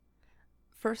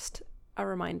First, a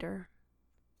reminder.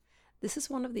 This is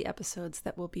one of the episodes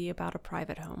that will be about a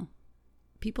private home.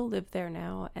 People live there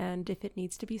now, and if it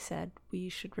needs to be said, we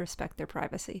should respect their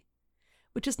privacy.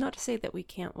 Which is not to say that we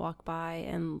can't walk by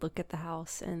and look at the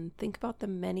house and think about the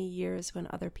many years when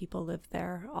other people lived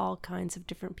there, all kinds of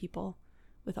different people,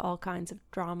 with all kinds of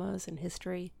dramas and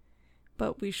history.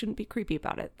 But we shouldn't be creepy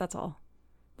about it, that's all.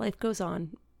 Life goes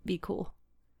on, be cool.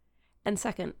 And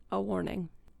second, a warning.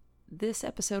 This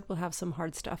episode will have some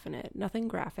hard stuff in it, nothing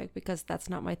graphic because that's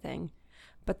not my thing,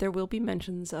 but there will be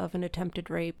mentions of an attempted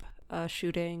rape, a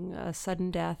shooting, a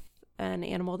sudden death, an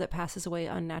animal that passes away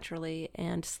unnaturally,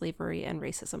 and slavery and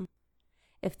racism.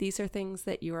 If these are things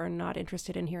that you are not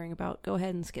interested in hearing about, go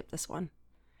ahead and skip this one.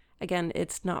 Again,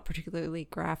 it's not particularly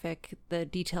graphic, the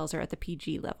details are at the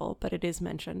PG level, but it is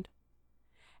mentioned.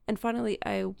 And finally,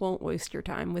 I won't waste your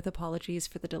time with apologies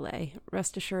for the delay.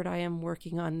 Rest assured I am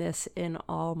working on this in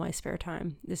all my spare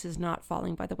time. This is not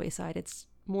falling by the wayside. It's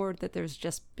more that there's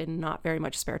just been not very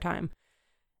much spare time.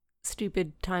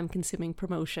 Stupid, time-consuming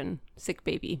promotion, sick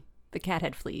baby, the cat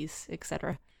had fleas,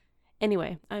 etc.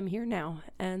 Anyway, I'm here now,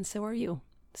 and so are you.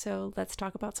 So let's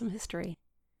talk about some history.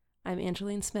 I'm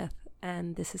Angeline Smith,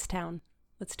 and this is Town.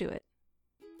 Let's do it.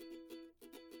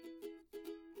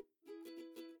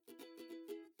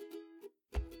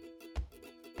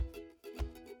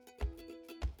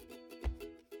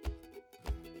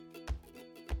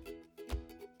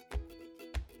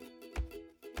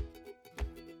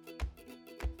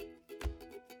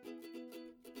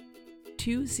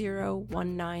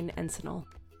 "2019 Encinal.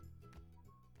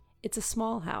 It's a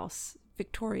small house,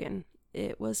 Victorian.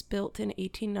 It was built in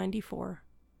 1894.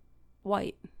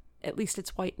 White, at least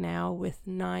it's white now, with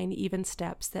 9 even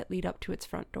steps that lead up to its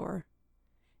front door.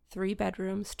 3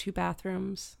 bedrooms, 2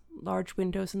 bathrooms, large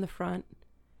windows in the front,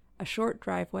 a short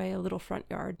driveway, a little front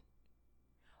yard.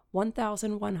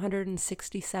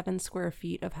 1,167 square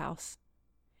feet of house.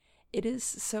 It is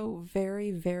so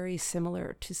very, very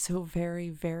similar to so very,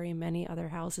 very many other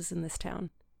houses in this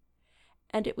town.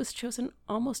 And it was chosen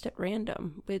almost at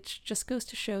random, which just goes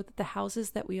to show that the houses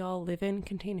that we all live in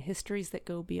contain histories that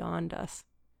go beyond us.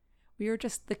 We are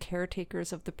just the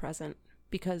caretakers of the present,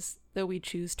 because though we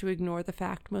choose to ignore the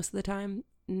fact most of the time,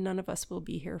 none of us will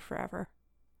be here forever.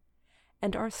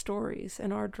 And our stories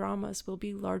and our dramas will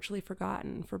be largely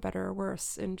forgotten, for better or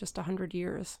worse, in just 100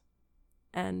 years.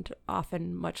 And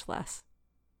often much less.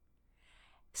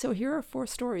 So here are 4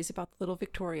 stories about the little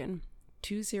Victorian,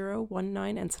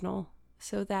 2019 Encinal,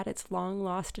 so that its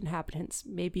long-lost inhabitants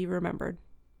may be remembered,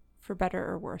 for better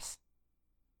or worse.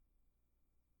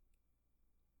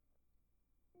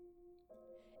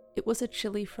 It was a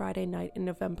chilly Friday night in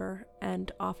November,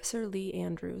 and Officer Lee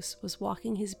Andrews was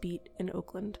walking his beat in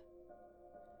Oakland.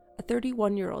 A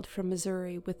 31-year-old from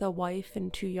Missouri with a wife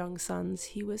and 2 young sons,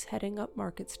 he was heading up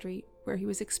Market Street, where he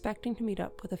was expecting to meet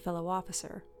up with a fellow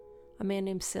officer, a man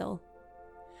named Sill.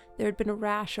 There had been a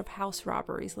rash of house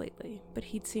robberies lately, but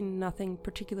he'd seen nothing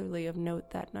particularly of note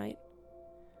that night.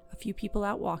 A few people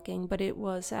out walking, but it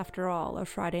was, after all, a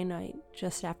Friday night,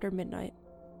 just after midnight.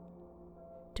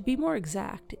 To be more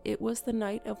exact, it was the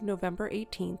night of November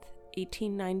 18th,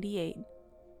 1898.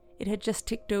 It had just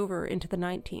ticked over into the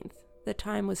 19th. The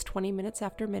time was 20 minutes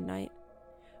after midnight,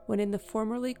 when in the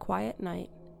formerly quiet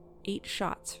night, 8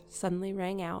 shots suddenly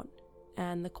rang out,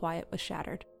 and the quiet was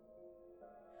shattered.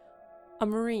 A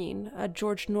Marine, a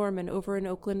George Norman over in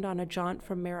Oakland on a jaunt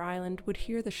from Mare Island, would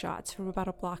hear the shots from about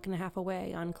a block and a half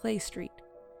away on Clay Street.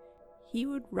 He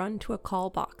would run to a call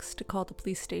box to call the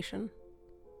police station.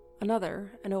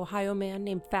 Another, an Ohio man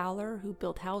named Fowler, who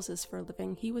built houses for a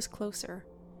living, he was closer.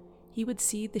 He would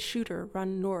see the shooter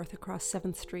run north across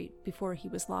 7th Street before he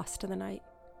was lost to the night.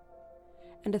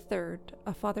 And a third,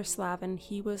 a Father Slavin,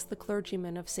 he was the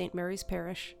clergyman of St. Mary's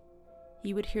Parish.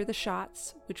 He would hear the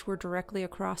shots, which were directly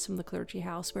across from the clergy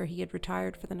house where he had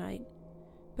retired for the night.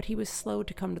 But he was slow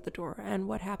to come to the door, and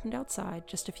what happened outside,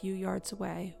 just a few yards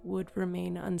away, would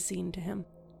remain unseen to him.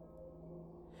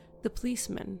 The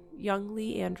policeman, young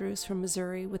Lee Andrews from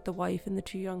Missouri with the wife and the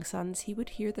 2 young sons, he would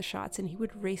hear the shots and he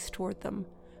would race toward them,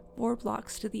 4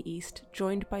 blocks to the east,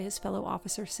 joined by his fellow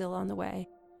officer Sill on the way.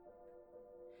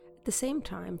 At the same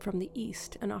time, from the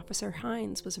east, an Officer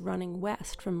Hines was running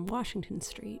west from Washington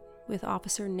Street, with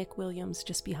Officer Nick Williams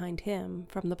just behind him,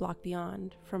 from the block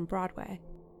beyond, from Broadway.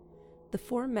 The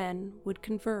 4 men would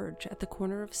converge at the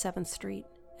corner of 7th Street,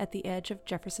 at the edge of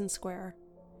Jefferson Square,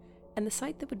 and the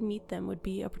sight that would meet them would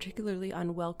be a particularly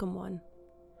unwelcome one.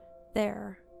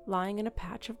 There, lying in a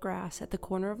patch of grass at the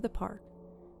corner of the park,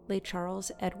 lay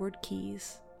Charles Edward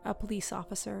Keyes, a police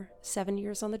officer, 7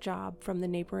 years on the job from the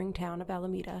neighboring town of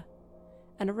Alameda,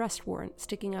 an arrest warrant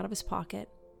sticking out of his pocket,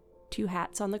 2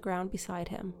 hats on the ground beside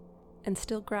him, and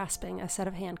still grasping a set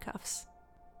of handcuffs.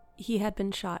 He had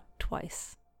been shot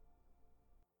twice.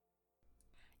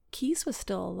 Keyes was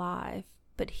still alive,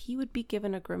 but he would be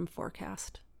given a grim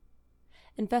forecast.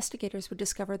 Investigators would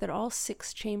discover that all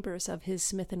 6 chambers of his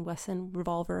Smith & Wesson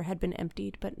revolver had been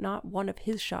emptied, but not one of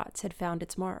his shots had found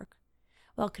its mark,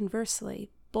 while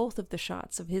conversely, both of the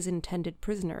shots of his intended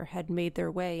prisoner had made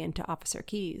their way into Officer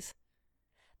Keyes.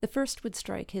 The first would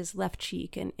strike his left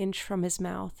cheek an inch from his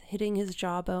mouth, hitting his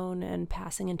jawbone and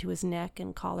passing into his neck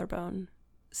and collarbone.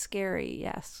 Scary,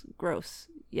 yes. Gross,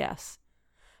 yes.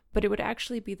 But it would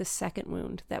actually be the second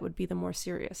wound that would be the more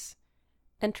serious,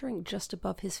 entering just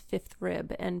above his 5th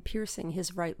rib and piercing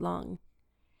his right lung.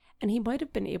 And he might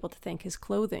have been able to thank his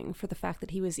clothing for the fact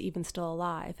that he was even still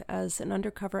alive, as an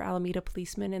undercover Alameda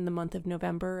policeman in the month of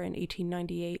November in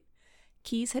 1898,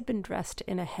 Keyes had been dressed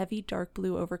in a heavy dark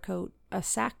blue overcoat, a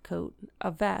sack coat, a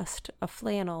vest, a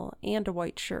flannel, and a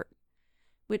white shirt,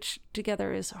 which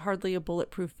together is hardly a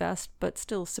bulletproof vest, but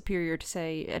still superior to,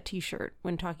 say, a t-shirt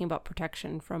when talking about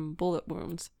protection from bullet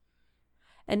wounds.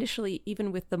 Initially,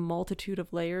 even with the multitude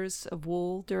of layers of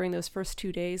wool during those first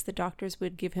 2 days, the doctors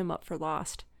would give him up for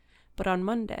lost. But on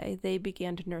Monday, they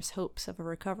began to nurse hopes of a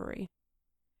recovery.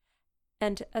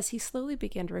 And as he slowly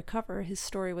began to recover, his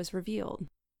story was revealed.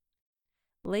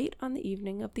 Late on the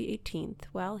evening of the 18th,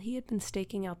 while he had been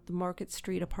staking out the Market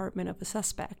Street apartment of a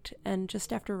suspect, and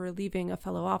just after relieving a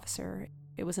fellow officer,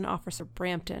 it was an Officer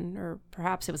Brampton, or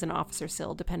perhaps it was an Officer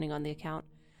Sill, depending on the account,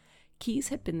 Keyes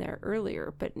had been there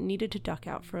earlier, but needed to duck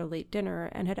out for a late dinner,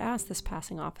 and had asked this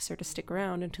passing officer to stick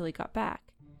around until he got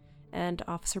back. And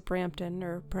Officer Brampton,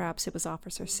 or perhaps it was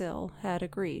Officer Sill, had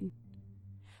agreed.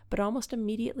 But almost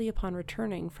immediately upon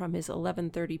returning from his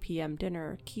 11:30 p.m.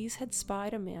 dinner, Keyes had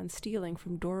spied a man stealing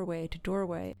from doorway to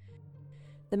doorway.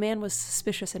 The man was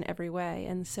suspicious in every way,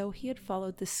 and so he had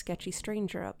followed this sketchy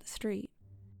stranger up the street.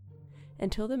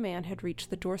 Until the man had reached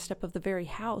the doorstep of the very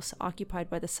house occupied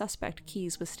by the suspect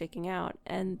Keyes was staking out,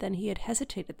 and then he had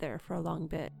hesitated there for a long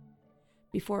bit,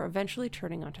 before eventually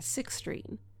turning onto 6th Street,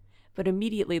 but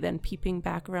immediately then peeping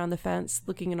back around the fence,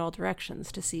 looking in all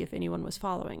directions to see if anyone was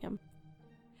following him.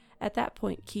 At that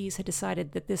point, Keyes had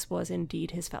decided that this was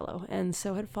indeed his fellow, and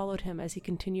so had followed him as he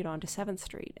continued on to 7th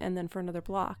Street, and then for another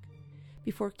block,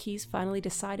 before Keyes finally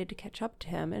decided to catch up to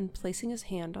him, and placing his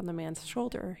hand on the man's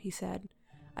shoulder, he said,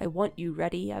 "I want you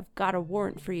ready. I've got a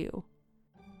warrant for you."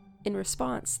 In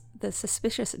response, the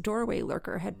suspicious doorway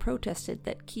lurker had protested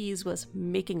that Keyes was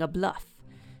making a bluff,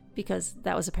 because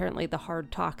that was apparently the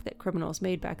hard talk that criminals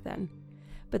made back then.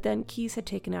 But then Keyes had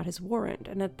taken out his warrant,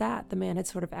 and at that the man had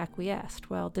sort of acquiesced,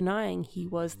 while denying he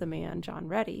was the man, John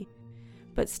Reddy.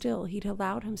 But still, he'd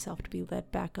allowed himself to be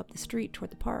led back up the street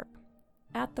toward the park.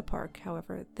 At the park,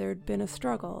 however, there'd been a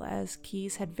struggle, as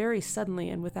Keyes had very suddenly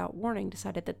and without warning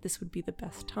decided that this would be the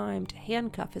best time to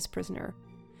handcuff his prisoner,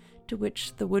 to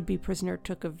which the would-be prisoner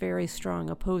took a very strong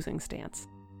opposing stance.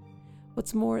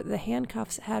 What's more, the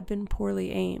handcuffs had been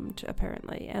poorly aimed,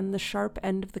 apparently, and the sharp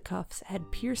end of the cuffs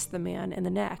had pierced the man in the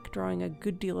neck, drawing a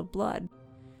good deal of blood.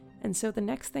 And so the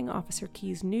next thing Officer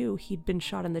Keyes knew, he'd been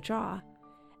shot in the jaw,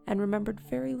 and remembered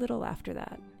very little after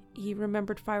that. He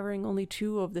remembered firing only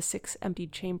 2 of the 6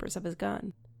 emptied chambers of his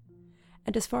gun.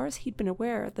 And as far as he'd been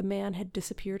aware, the man had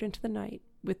disappeared into the night,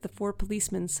 with the 4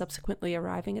 policemen subsequently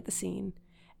arriving at the scene,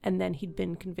 and then he'd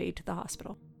been conveyed to the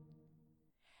hospital.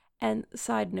 And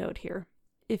side note here,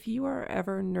 if you are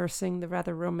ever nursing the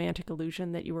rather romantic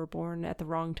illusion that you were born at the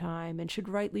wrong time and should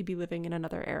rightly be living in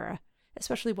another era,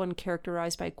 especially one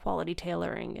characterized by quality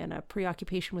tailoring and a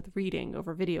preoccupation with reading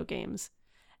over video games,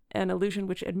 an illusion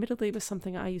which admittedly was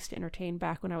something I used to entertain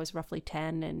back when I was roughly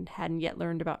 10 and hadn't yet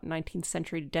learned about 19th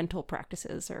century dental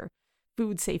practices or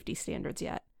food safety standards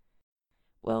yet.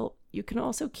 Well, you can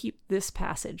also keep this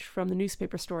passage from the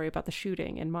newspaper story about the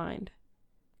shooting in mind.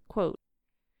 Quote,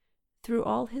 "Through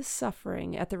all his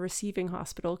suffering at the receiving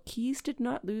hospital, Keyes did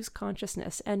not lose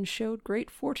consciousness and showed great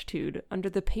fortitude under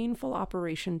the painful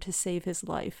operation to save his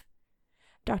life.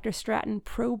 Dr. Stratton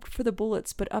probed for the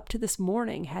bullets, but up to this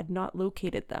morning had not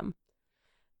located them.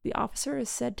 The officer is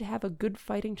said to have a good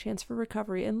fighting chance for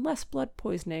recovery unless blood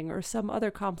poisoning or some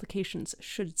other complications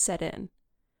should set in."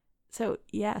 So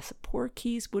yes, poor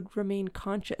Keyes would remain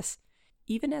conscious,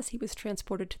 even as he was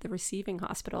transported to the receiving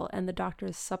hospital and the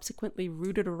doctors subsequently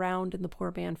rooted around in the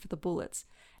poor man for the bullets,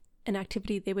 an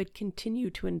activity they would continue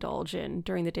to indulge in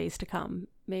during the days to come,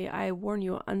 may I warn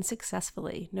you,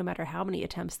 unsuccessfully, no matter how many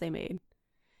attempts they made.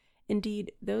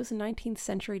 Indeed, those 19th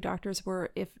century doctors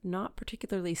were, if not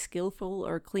particularly skillful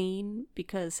or clean,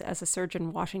 because as a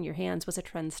surgeon washing your hands was a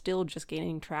trend still just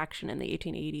gaining traction in the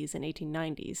 1880s and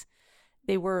 1890s,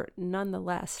 they were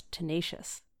nonetheless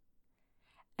tenacious.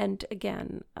 And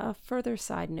again, a further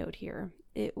side note here.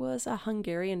 It was a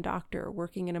Hungarian doctor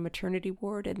working in a maternity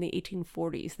ward in the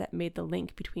 1840s that made the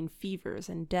link between fevers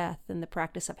and death and the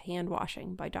practice of hand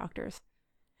washing by doctors.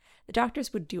 The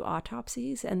doctors would do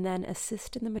autopsies and then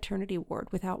assist in the maternity ward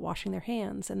without washing their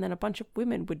hands, and then a bunch of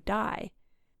women would die.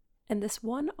 And this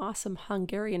one awesome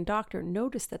Hungarian doctor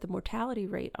noticed that the mortality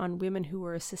rate on women who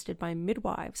were assisted by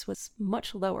midwives was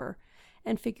much lower,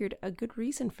 and figured a good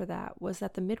reason for that was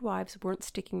that the midwives weren't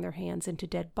sticking their hands into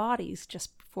dead bodies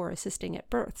just before assisting at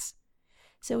births.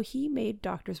 So he made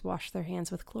doctors wash their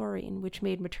hands with chlorine, which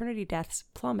made maternity deaths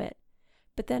plummet.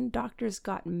 But then doctors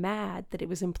got mad that it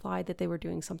was implied that they were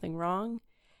doing something wrong,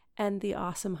 and the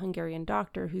awesome Hungarian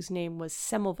doctor, whose name was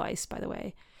Semmelweis, by the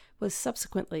way, was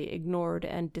subsequently ignored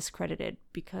and discredited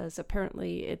because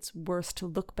apparently it's worse to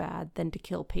look bad than to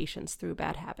kill patients through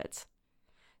bad habits.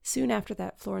 Soon after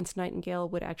that, Florence Nightingale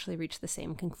would actually reach the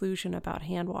same conclusion about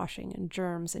hand washing and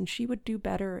germs, and she would do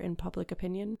better in public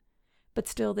opinion. But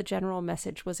still, the general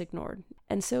message was ignored.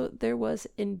 And so there was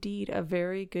indeed a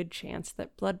very good chance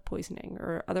that blood poisoning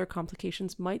or other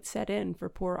complications might set in for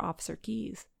poor Officer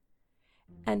Keyes.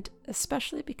 And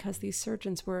especially because these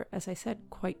surgeons were, as I said,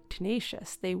 quite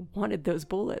tenacious. They wanted those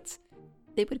bullets.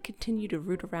 They would continue to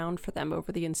root around for them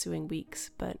over the ensuing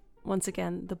weeks, but once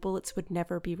again, the bullets would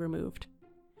never be removed.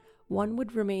 One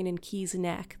would remain in Keyes'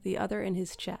 neck, the other in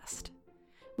his chest,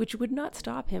 which would not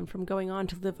stop him from going on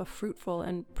to live a fruitful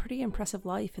and pretty impressive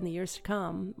life in the years to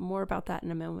come. More about that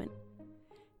in a moment.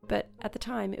 But at the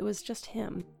time, it was just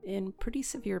him, in pretty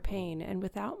severe pain and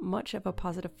without much of a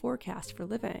positive forecast for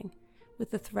living,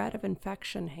 with the threat of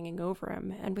infection hanging over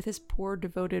him, and with his poor,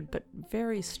 devoted, but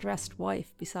very stressed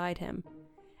wife beside him,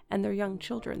 and their young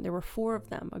children. There were 4 of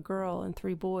them, a girl and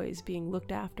 3 boys, being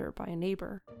looked after by a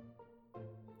neighbor.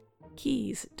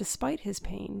 Keyes, despite his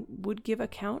pain, would give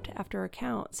account after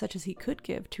account, such as he could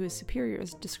give to his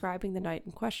superiors, describing the night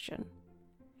in question.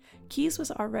 Keyes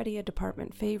was already a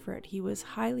department favorite. He was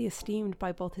highly esteemed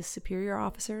by both his superior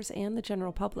officers and the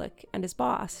general public, and his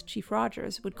boss, Chief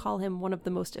Rogers, would call him one of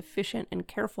the most efficient and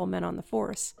careful men on the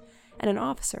force, and an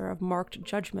officer of marked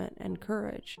judgment and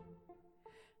courage.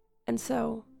 And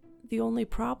so, the only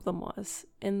problem was,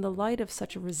 in the light of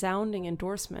such a resounding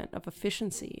endorsement of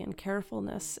efficiency and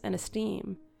carefulness and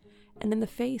esteem, and in the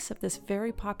face of this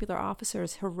very popular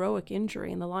officer's heroic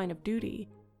injury in the line of duty,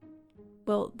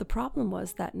 well, the problem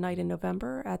was that night in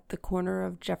November at the corner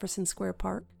of Jefferson Square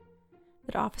Park,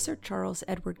 that Officer Charles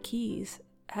Edward Keyes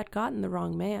had gotten the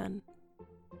wrong man.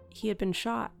 He had been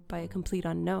shot by a complete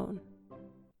unknown.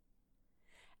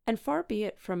 And far be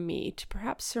it from me to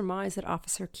perhaps surmise that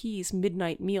Officer Keyes'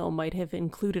 midnight meal might have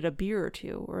included a beer or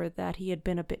two, or that he had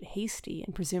been a bit hasty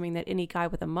in presuming that any guy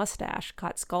with a mustache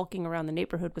caught skulking around the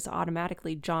neighborhood was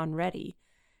automatically John Reddy.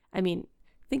 I mean,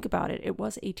 think about it, it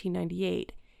was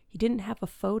 1898. He didn't have a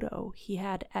photo. He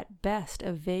had, at best,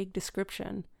 a vague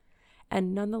description.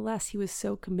 And nonetheless, he was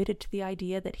so committed to the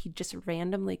idea that he'd just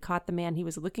randomly caught the man he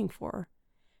was looking for.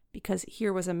 Because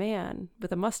here was a man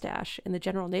with a mustache in the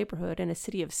general neighborhood in a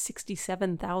city of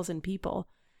 67,000 people,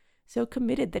 so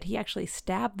committed that he actually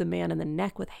stabbed the man in the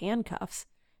neck with handcuffs,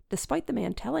 despite the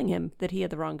man telling him that he had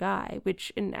the wrong guy,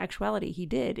 which in actuality he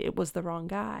did. It was the wrong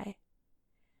guy.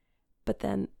 But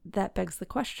then that begs the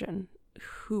question,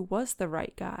 who was the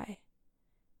right guy?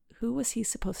 Who was he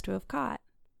supposed to have caught?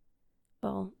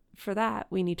 Well, for that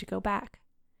we need to go back,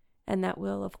 and that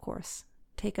will, of course,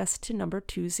 take us to number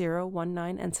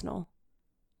 2019 Encinal,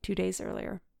 2 days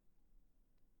earlier.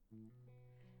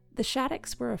 The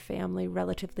Shaddocks were a family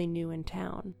relatively new in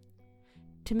town.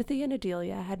 Timothy and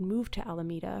Adelia had moved to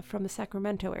Alameda from the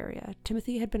Sacramento area.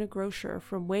 Timothy had been a grocer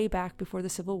from way back before the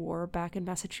Civil War, back in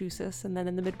Massachusetts and then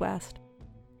in the Midwest.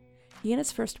 He and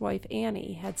his first wife,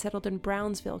 Annie, had settled in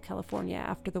Brownsville, California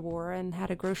after the war and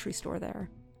had a grocery store there.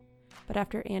 But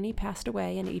after Annie passed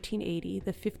away in 1880,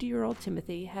 the 50-year-old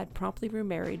Timothy had promptly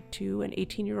remarried to an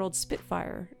 18-year-old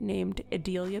Spitfire named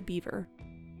Adelia Beaver.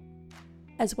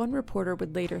 As one reporter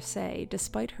would later say,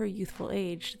 despite her youthful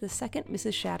age, the second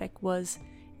Mrs. Shattuck was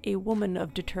a woman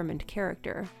of determined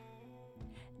character.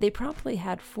 They promptly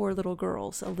had 4 little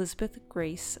girls, Elizabeth,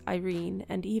 Grace, Irene,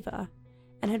 and Eva,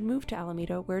 and had moved to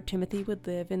Alameda, where Timothy would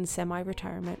live in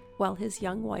semi-retirement while his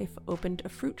young wife opened a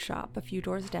fruit shop a few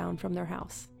doors down from their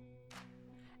house.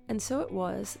 And so it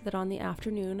was that on the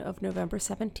afternoon of November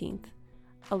 17th,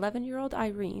 11-year-old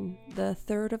Irene, the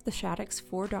third of the Shaddocks'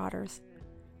 4 daughters,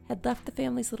 had left the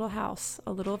family's little house,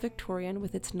 a little Victorian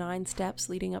with its 9 steps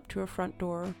leading up to a front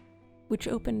door, which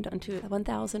opened onto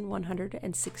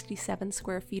 1,167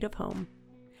 square feet of home,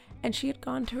 And she had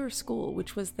gone to her school,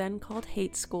 which was then called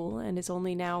Hate School and is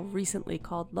only now recently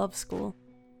called Love School.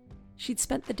 She'd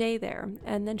spent the day there,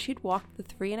 and then she'd walked the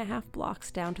 3.5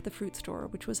 blocks down to the fruit store,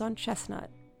 which was on Chestnut,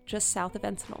 just south of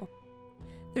Encinal.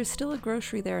 There's still a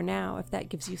grocery there now, if that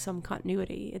gives you some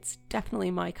continuity. It's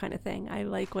definitely my kind of thing. I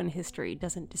like when history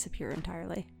doesn't disappear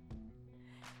entirely.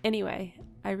 Anyway,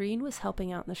 Irene was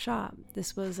helping out in the shop.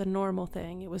 This was a normal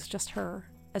thing. It was just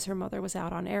her, as her mother was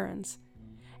out on errands.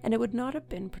 And it would not have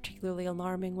been particularly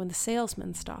alarming when the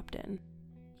salesman stopped in.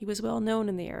 He was well known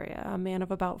in the area, a man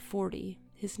of about 40.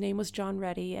 His name was John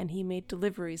Reddy, and he made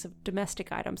deliveries of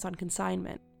domestic items on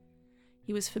consignment.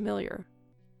 He was familiar.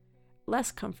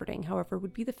 Less comforting, however,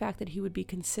 would be the fact that he would be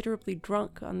considerably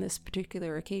drunk on this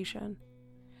particular occasion.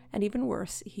 And even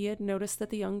worse, he had noticed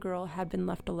that the young girl had been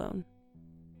left alone.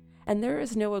 And there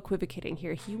is no equivocating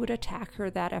here. He would attack her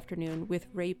that afternoon with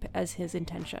rape as his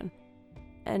intention.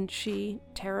 And she,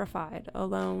 terrified,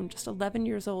 alone, just 11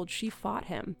 years old, she fought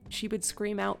him. She would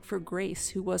scream out for Grace,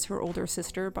 who was her older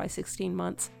sister by 16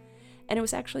 months. And it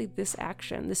was actually this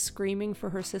action, this screaming for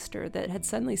her sister, that had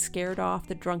suddenly scared off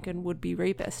the drunken would-be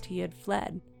rapist. He had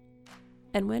fled.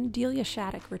 And when Delia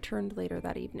Shattuck returned later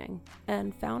that evening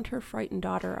and found her frightened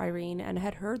daughter, Irene, and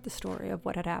had heard the story of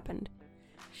what had happened,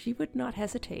 she would not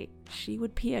hesitate. She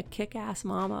would be a kick-ass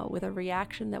mama with a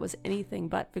reaction that was anything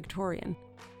but Victorian.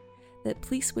 The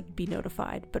police would be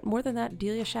notified, but more than that,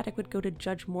 Delia Shattuck would go to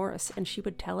Judge Morris and she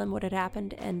would tell him what had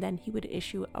happened, and then he would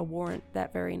issue a warrant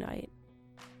that very night.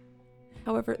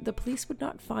 However, the police would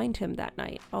not find him that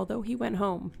night, although he went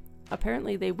home.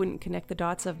 Apparently, they wouldn't connect the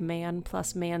dots of man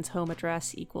plus man's home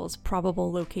address equals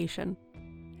probable location.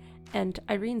 And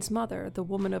Irene's mother, the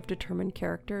woman of determined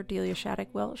character, Delia Shattuck,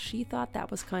 well, she thought that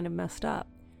was kind of messed up.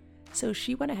 So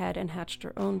she went ahead and hatched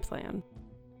her own plan.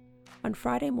 On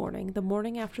Friday morning, the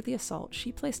morning after the assault,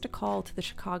 she placed a call to the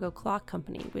Chicago Clock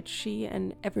Company, which she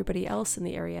and everybody else in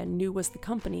the area knew was the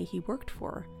company he worked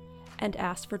for, and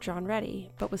asked for John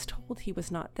Reddy, but was told he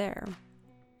was not there.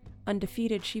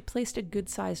 Undefeated, she placed a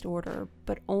good-sized order,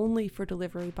 but only for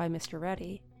delivery by Mr.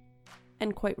 Reddy.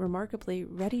 And quite remarkably,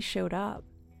 Reddy showed up.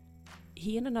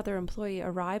 He and another employee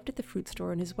arrived at the fruit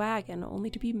store in his wagon,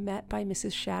 only to be met by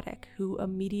Mrs. Shattuck, who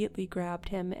immediately grabbed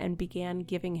him and began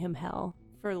giving him hell,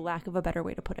 for lack of a better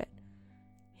way to put it.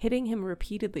 Hitting him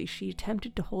repeatedly, she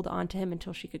attempted to hold on to him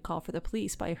until she could call for the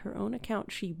police. By her own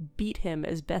account, she beat him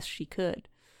as best she could.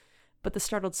 But the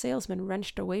startled salesman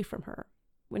wrenched away from her.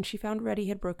 When she found Reddy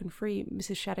had broken free,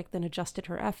 Mrs. Shattuck then adjusted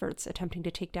her efforts, attempting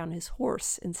to take down his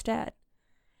horse instead.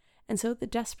 And so the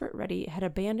desperate Reddy had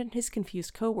abandoned his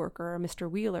confused co-worker, Mr.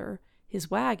 Wheeler, his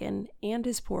wagon, and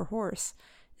his poor horse,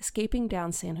 escaping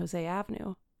down San Jose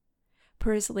Avenue.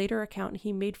 Per his later account,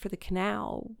 he made for the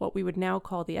canal, what we would now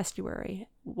call the estuary,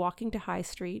 walking to High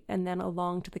Street and then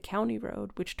along to the county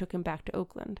road, which took him back to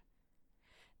Oakland.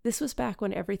 This was back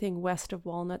when everything west of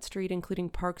Walnut Street, including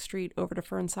Park Street over to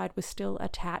Fernside, was still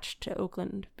attached to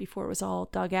Oakland, before it was all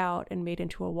dug out and made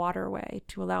into a waterway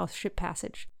to allow ship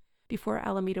passage, before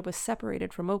Alameda was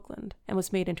separated from Oakland and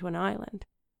was made into an island.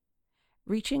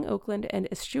 Reaching Oakland and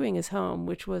eschewing his home,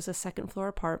 which was a second-floor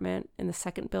apartment in the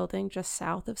second building just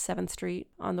south of 7th Street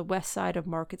on the west side of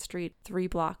Market Street, 3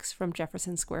 blocks from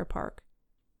Jefferson Square Park.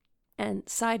 And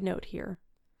side note here,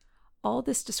 all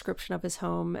this description of his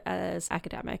home as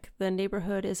academic, the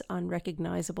neighborhood is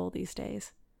unrecognizable these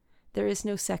days. There is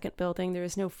no second building, there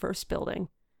is no first building.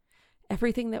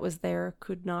 Everything that was there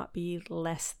could not be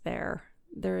less there.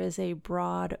 There is a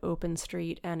broad open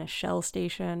street and a Shell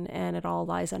station, and it all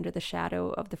lies under the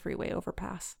shadow of the freeway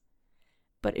overpass.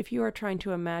 But if you are trying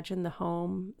to imagine the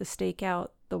home, the stakeout,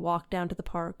 the walk down to the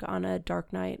park on a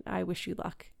dark night, I wish you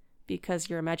luck, because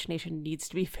your imagination needs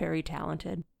to be very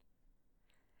talented.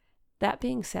 That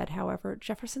being said, however,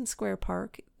 Jefferson Square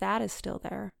Park, that is still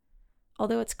there.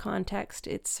 Although its context,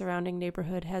 its surrounding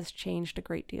neighborhood has changed a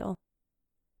great deal.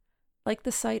 Like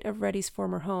the site of Reddy's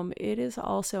former home, it is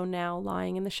also now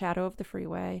lying in the shadow of the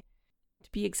freeway.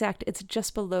 To be exact, it's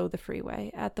just below the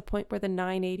freeway, at the point where the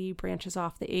 980 branches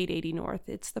off the 880 north.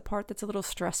 It's the part that's a little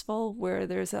stressful, where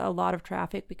there's a lot of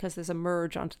traffic because there's a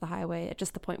merge onto the highway at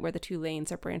just the point where the 2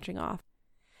 lanes are branching off.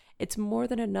 It's more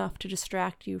than enough to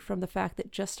distract you from the fact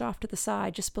that just off to the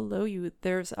side, just below you,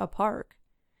 there's a park.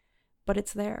 But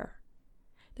it's there.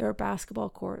 There are basketball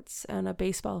courts and a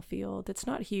baseball field. It's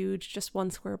not huge, just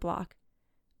 1 square block.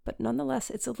 But nonetheless,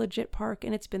 it's a legit park,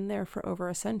 and it's been there for over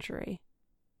a century.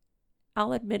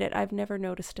 I'll admit it, I've never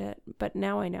noticed it, but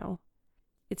now I know.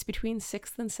 It's between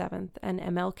 6th and 7th and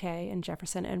MLK and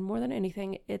Jefferson, and more than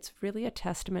anything, it's really a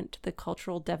testament to the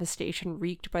cultural devastation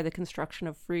wreaked by the construction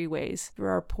of freeways through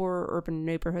our poorer urban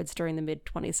neighborhoods during the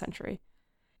mid-20th century.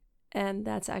 And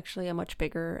that's actually a much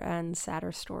bigger and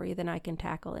sadder story than I can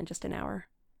tackle in just an hour.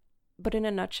 But in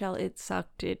a nutshell, it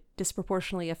sucked. It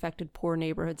disproportionately affected poor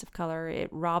neighborhoods of color. It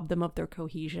robbed them of their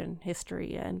cohesion,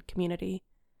 history, and community.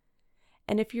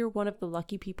 And if you're one of the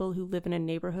lucky people who live in a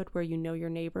neighborhood where you know your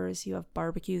neighbors, you have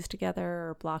barbecues together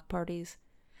or block parties,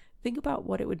 think about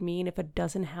what it would mean if a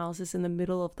dozen houses in the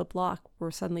middle of the block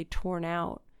were suddenly torn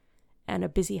out and a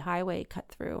busy highway cut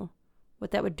through.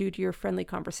 What that would do to your friendly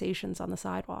conversations on the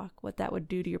sidewalk, what that would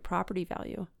do to your property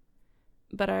value.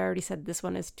 But I already said this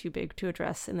one is too big to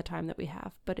address in the time that we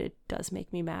have, but it does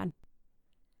make me mad.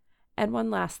 And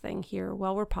one last thing here,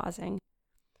 while we're pausing.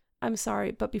 I'm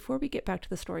sorry, but before we get back to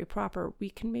the story proper, we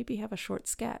can maybe have a short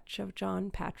sketch of John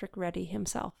Patrick Reddy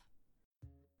himself.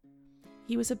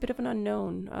 He was a bit of an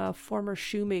unknown, a former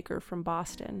shoemaker from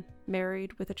Boston,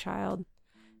 married with a child,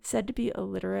 said to be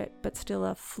illiterate but still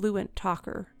a fluent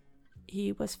talker.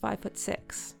 He was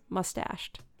 5'6",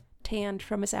 mustached, tanned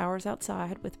from his hours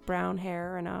outside with brown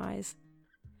hair and eyes.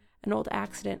 An old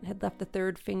accident had left the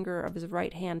third finger of his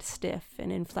right hand stiff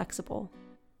and inflexible.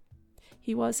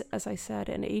 He was, as I said,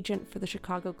 an agent for the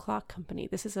Chicago Clock Company.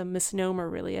 This is a misnomer,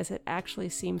 really, as it actually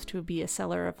seems to be a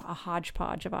seller of a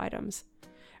hodgepodge of items.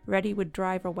 Reddy would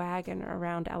drive a wagon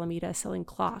around Alameda selling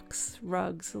clocks,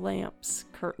 rugs, lamps,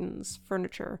 curtains,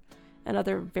 furniture, and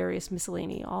other various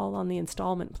miscellany, all on the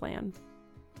installment plan.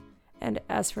 And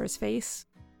as for his face,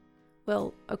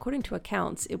 well, according to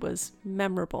accounts, it was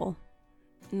memorable,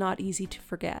 not easy to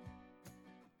forget.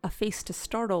 A face to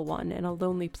startle one in a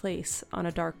lonely place on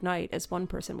a dark night, as one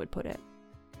person would put it.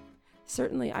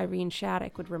 Certainly Irene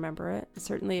Shattuck would remember it.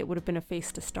 Certainly it would have been a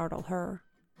face to startle her.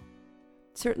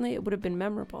 Certainly it would have been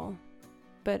memorable.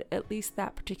 But at least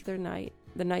that particular night,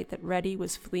 the night that Reddy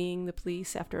was fleeing the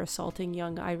police after assaulting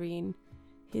young Irene,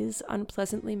 his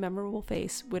unpleasantly memorable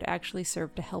face would actually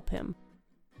serve to help him.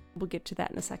 We'll get to that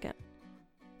in a second.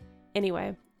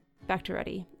 Anyway, back to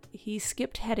Reddy. He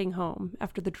skipped heading home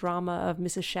after the drama of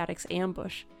Mrs. Shattuck's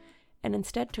ambush, and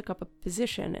instead took up a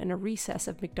position in a recess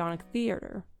of McDonagh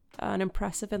Theatre, an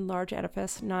impressive and large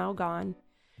edifice now gone,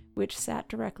 which sat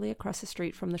directly across the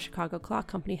street from the Chicago Clock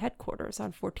Company headquarters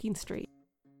on 14th Street.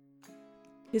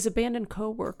 His abandoned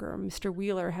co-worker, Mr.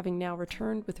 Wheeler, having now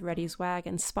returned with Reddy's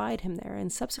wagon, spied him there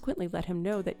and subsequently let him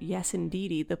know that yes,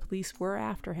 indeedy, the police were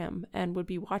after him and would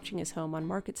be watching his home on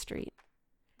Market Street.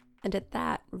 And at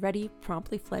that, Reddy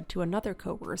promptly fled to another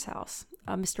co-worker's house,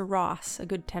 Mr. Ross, a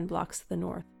good 10 blocks to the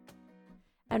north.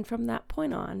 And from that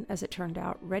point on, as it turned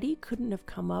out, Reddy couldn't have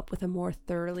come up with a more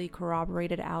thoroughly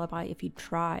corroborated alibi if he'd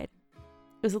tried.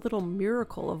 It was a little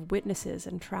miracle of witnesses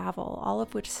and travel, all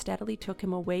of which steadily took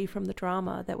him away from the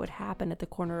drama that would happen at the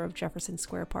corner of Jefferson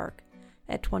Square Park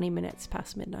at 20 minutes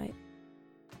past midnight.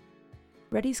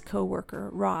 Reddy's co-worker,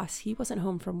 Ross, he wasn't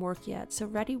home from work yet, so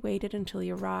Reddy waited until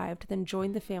he arrived, then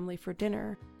joined the family for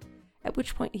dinner, at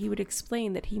which point he would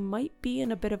explain that he might be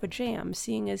in a bit of a jam,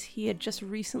 seeing as he had just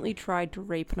recently tried to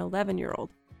rape an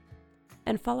 11-year-old.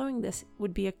 And following this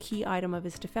would be a key item of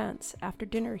his defense. After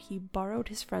dinner, he borrowed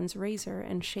his friend's razor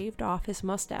and shaved off his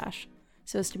mustache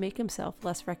so as to make himself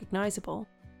less recognizable.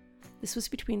 This was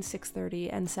between 6:30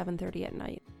 and 7:30 at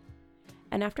night.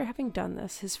 And after having done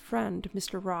this, his friend,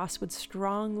 Mr. Ross, would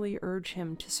strongly urge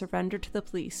him to surrender to the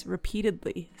police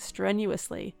repeatedly,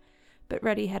 strenuously, but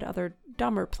Reddy had other,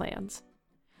 dumber plans.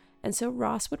 And so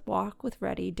Ross would walk with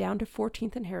Reddy down to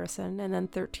 14th and Harrison, and then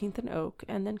 13th and Oak,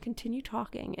 and then continue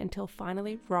talking until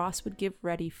finally Ross would give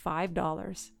Reddy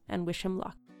 $5 and wish him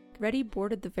luck. Reddy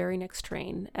boarded the very next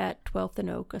train at 12th and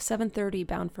Oak, a 7:30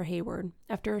 bound for Hayward,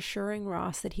 after assuring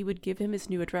Ross that he would give him his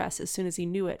new address as soon as he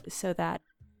knew it, so that,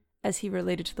 as he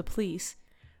related to the police,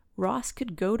 Ross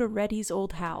could go to Reddy's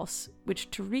old house,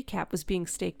 which, to recap, was being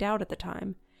staked out at the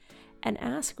time, and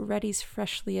ask Reddy's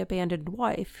freshly abandoned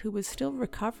wife, who was still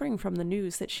recovering from the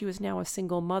news that she was now a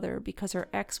single mother because her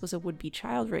ex was a would-be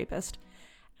child rapist,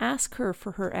 ask her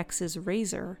for her ex's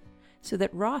razor so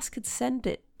that Ross could send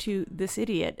it to this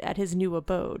idiot at his new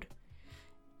abode.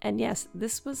 And yes,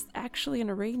 this was actually an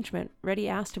arrangement Reddy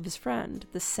asked of his friend,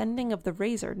 the sending of the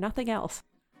razor, nothing else.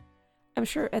 I'm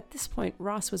sure at this point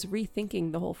Ross was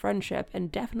rethinking the whole friendship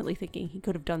and definitely thinking he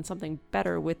could have done something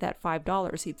better with that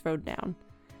 $5 he'd thrown down.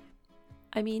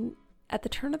 I mean, at the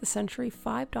turn of the century,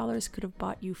 $5 could have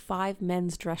bought you 5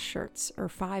 men's dress shirts or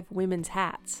 5 women's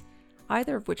hats,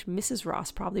 either of which Mrs.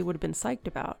 Ross probably would have been psyched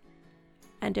about.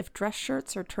 And if dress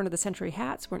shirts or turn of the century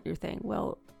hats weren't your thing,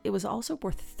 well, it was also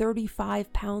worth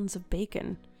 35 pounds of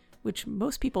bacon, which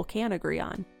most people can agree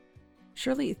on.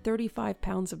 Surely 35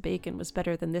 pounds of bacon was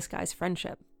better than this guy's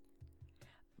friendship.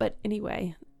 But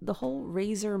anyway, the whole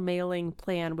razor mailing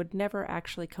plan would never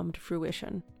actually come to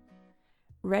fruition.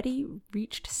 Reddy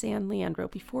reached San Leandro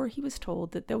before he was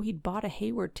told that though he'd bought a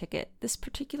Hayward ticket, this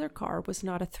particular car was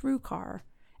not a through car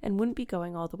and wouldn't be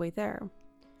going all the way there.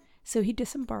 So he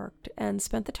disembarked and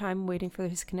spent the time waiting for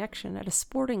his connection at a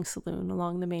sporting saloon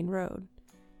along the main road.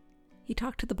 He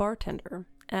talked to the bartender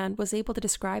and was able to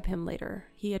describe him later.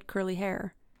 He had curly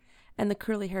hair, and the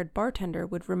curly-haired bartender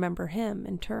would remember him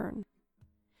in turn.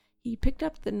 He picked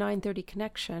up the 9:30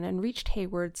 connection and reached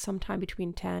Hayward sometime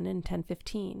between 10 and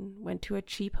 10:15, went to a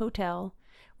cheap hotel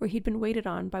where he'd been waited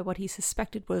on by what he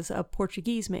suspected was a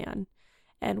Portuguese man,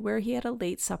 and where he had a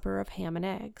late supper of ham and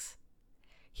eggs.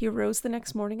 He arose the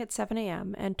next morning at 7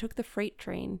 a.m. and took the freight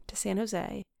train to San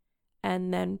Jose,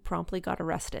 and then promptly got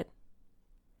arrested.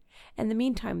 In the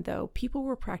meantime, though, people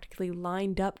were practically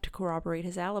lined up to corroborate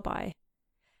his alibi.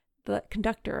 The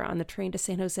conductor on the train to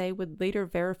San Jose would later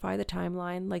verify the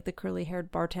timeline like the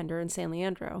curly-haired bartender in San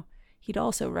Leandro. He'd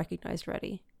also recognized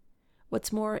Reddy.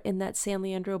 What's more, in that San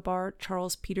Leandro bar,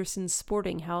 Charles Peterson's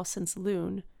sporting house and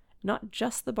saloon, not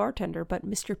just the bartender, but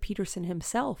Mr. Peterson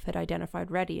himself had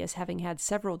identified Reddy as having had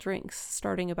several drinks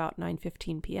starting about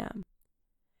 9:15 p.m.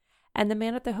 And the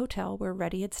man at the hotel where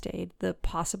Reddy had stayed, the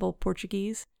possible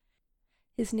Portuguese,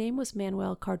 his name was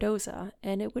Manuel Cardoza,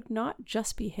 and it would not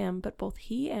just be him, but both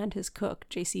he and his cook,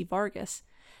 J.C. Vargas.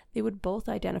 They would both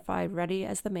identify Reddy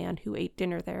as the man who ate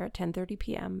dinner there at 10:30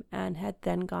 p.m. and had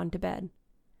then gone to bed.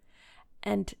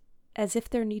 And as if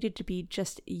there needed to be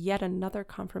just yet another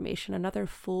confirmation, another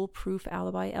foolproof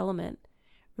alibi element,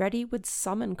 Reddy would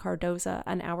summon Cardoza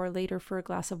an hour later for a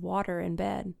glass of water in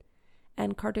bed,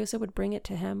 and Cardoza would bring it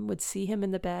to him, would see him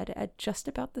in the bed at just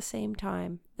about the same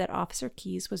time that Officer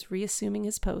Keyes was reassuming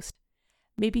his post,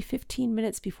 maybe 15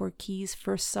 minutes before Keyes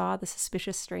first saw the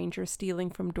suspicious stranger stealing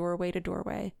from doorway to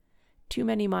doorway, too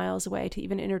many miles away to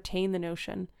even entertain the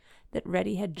notion that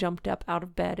Reddy had jumped up out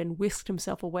of bed and whisked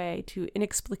himself away to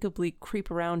inexplicably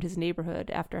creep around his neighborhood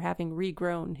after having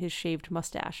regrown his shaved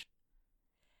mustache.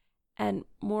 And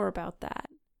more about that.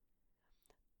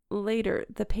 Later,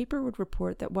 the paper would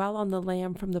report that while on the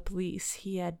lam from the police,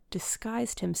 he had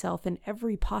disguised himself in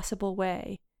every possible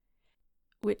way,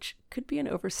 which could be an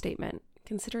overstatement,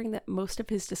 considering that most of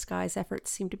his disguise efforts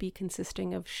seemed to be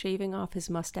consisting of shaving off his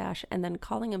mustache and then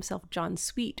calling himself John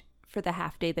Sweet for the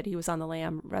half day that he was on the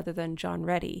lam rather than John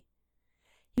Reddy.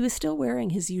 He was still wearing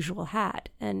his usual hat,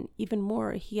 and even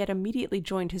more, he had immediately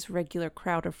joined his regular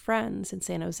crowd of friends in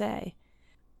San Jose.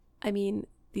 I mean,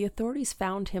 the authorities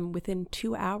found him within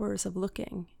 2 hours of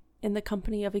looking, in the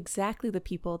company of exactly the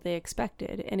people they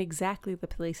expected and exactly the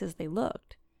places they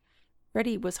looked.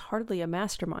 Reddy was hardly a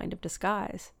mastermind of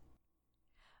disguise.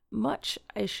 Much,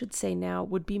 I should say now,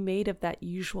 would be made of that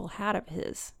usual hat of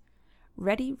his.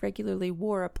 Reddy regularly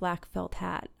wore a black felt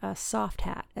hat, a soft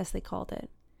hat, as they called it.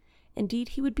 Indeed,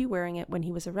 he would be wearing it when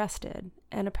he was arrested,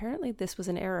 and apparently this was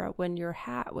an era when your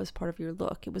hat was part of your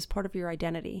look, it was part of your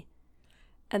identity.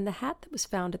 And the hat that was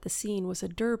found at the scene was a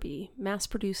derby,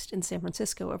 mass-produced in San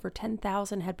Francisco. Over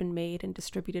 10,000 had been made and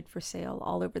distributed for sale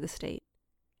all over the state.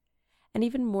 And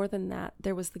even more than that,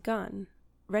 there was the gun.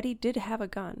 Reddy did have a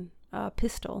gun, a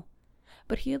pistol,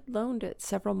 but he had loaned it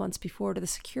several months before to the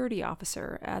security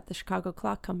officer at the Chicago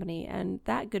Clock Company, and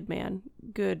that good man,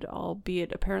 good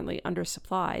albeit apparently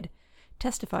undersupplied,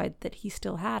 testified that he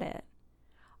still had it.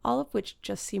 All of which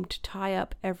just seemed to tie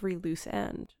up every loose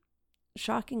end.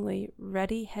 Shockingly,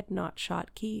 Reddy had not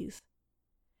shot Keyes.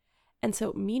 And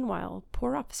so, meanwhile,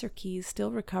 poor Officer Keyes,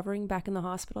 still recovering back in the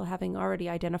hospital, having already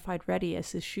identified Reddy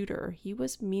as his shooter, he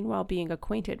was meanwhile being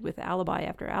acquainted with alibi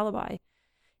after alibi,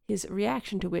 his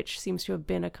reaction to which seems to have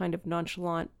been a kind of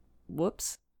nonchalant,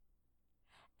 whoops.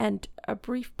 And a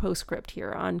brief postscript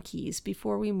here on Keyes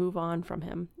before we move on from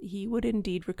him. He would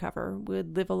indeed recover,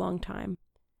 would live a long time.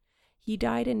 He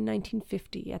died in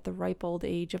 1950 at the ripe old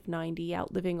age of 90,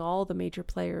 outliving all the major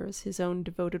players, his own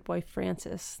devoted wife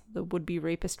Frances, the would-be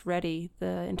rapist Reddy,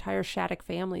 the entire Shattuck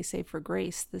family save for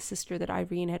Grace, the sister that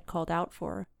Irene had called out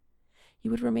for. He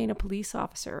would remain a police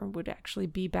officer, would actually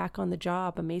be back on the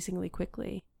job amazingly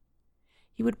quickly.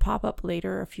 He would pop up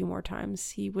later a few more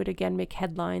times. He would again make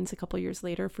headlines a couple years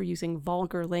later for using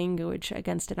vulgar language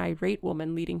against an irate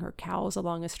woman leading her cows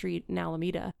along a street in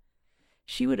Alameda.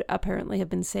 She would apparently have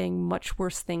been saying much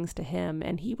worse things to him,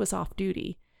 and he was off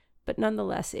duty, but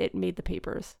nonetheless it made the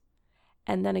papers.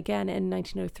 And then again in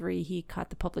 1903 he caught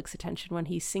the public's attention when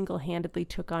he single-handedly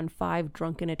took on 5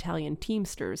 drunken Italian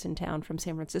teamsters in town from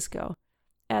San Francisco,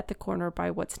 at the corner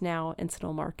by what's now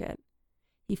Encinal Market.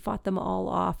 He fought them all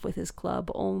off with his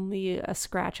club, only a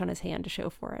scratch on his hand to show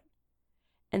for it.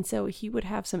 And so he would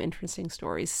have some interesting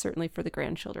stories, certainly for the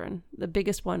grandchildren. The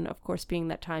biggest one, of course, being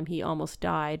that time he almost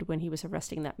died when he was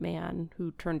arresting that man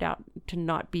who turned out to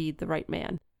not be the right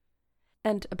man.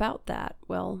 And about that,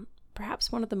 well,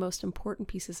 perhaps one of the most important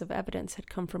pieces of evidence had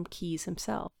come from Keyes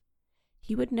himself.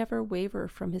 He would never waver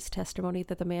from his testimony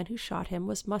that the man who shot him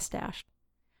was mustached,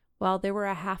 while there were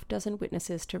a half-dozen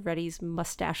witnesses to Reddy's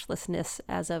mustachelessness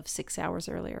as of 6 hours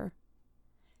earlier.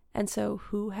 And so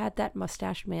who had that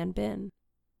mustached man been?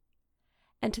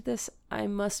 And to this, I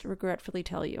must regretfully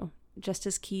tell you, just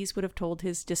as Keyes would have told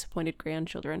his disappointed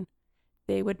grandchildren,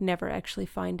 they would never actually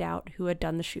find out who had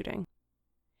done the shooting.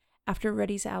 After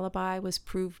Reddy's alibi was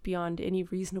proved beyond any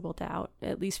reasonable doubt,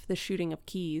 at least for the shooting of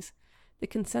Keyes, the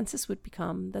consensus would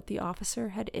become that the officer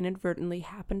had inadvertently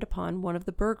happened upon one of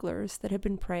the burglars that had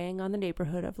been preying on the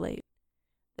neighborhood of late,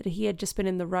 that he had just been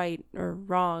in the right, or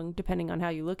wrong, depending on how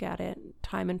you look at it,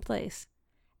 time and place,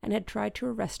 and had tried to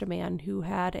arrest a man who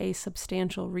had a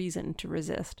substantial reason to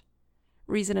resist.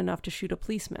 Reason enough to shoot a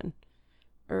policeman.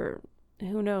 Or,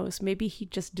 who knows, maybe he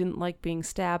just didn't like being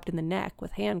stabbed in the neck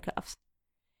with handcuffs.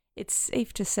 It's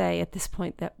safe to say at this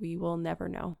point that we will never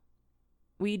know.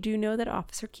 We do know that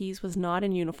Officer Keyes was not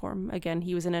in uniform. Again,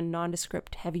 he was in a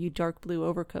nondescript heavy dark blue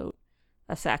overcoat,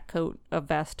 a sack coat, a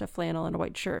vest, a flannel, and a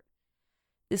white shirt.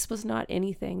 This was not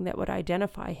anything that would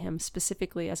identify him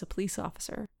specifically as a police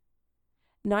officer.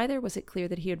 Neither was it clear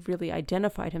that he had really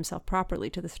identified himself properly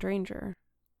to the stranger.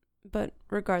 But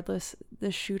regardless,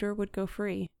 the shooter would go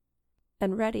free.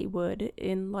 And Reddy would,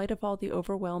 in light of all the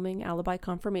overwhelming alibi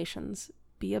confirmations,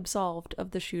 be absolved of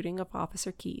the shooting of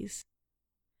Officer Keyes.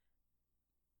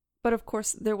 But of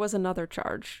course, there was another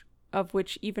charge, of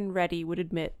which even Reddy would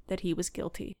admit that he was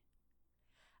guilty.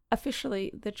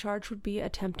 Officially, the charge would be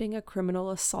attempting a criminal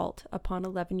assault upon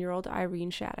 11-year-old Irene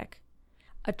Shattuck,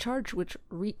 a charge which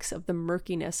reeks of the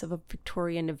murkiness of a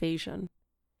Victorian evasion.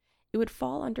 It would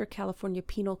fall under California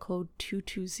Penal Code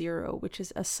 220, which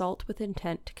is assault with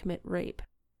intent to commit rape.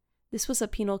 This was a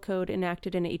penal code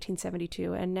enacted in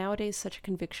 1872, and nowadays such a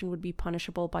conviction would be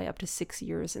punishable by up to 6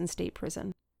 years in state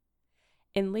prison.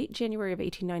 In late January of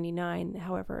 1899,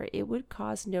 however, it would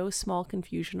cause no small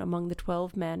confusion among the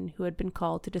 12 men who had been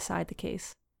called to decide the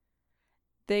case.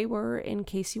 They were, in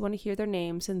case you want to hear their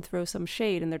names and throw some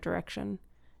shade in their direction,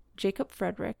 Jacob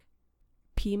Frederick,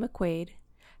 P. McQuaid,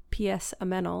 P.S.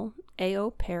 Amenel,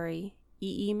 A.O. Perry,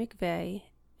 E.E. McVeigh,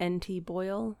 N.T.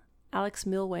 Boyle, Alex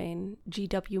Milwain,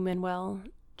 G.W. Manuel,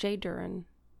 J. Duran,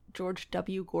 George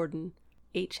W. Gordon,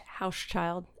 H.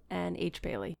 Hauschild, and H.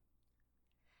 Bailey.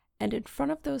 And in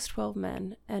front of those 12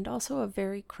 men, and also a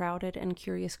very crowded and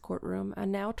curious courtroom, a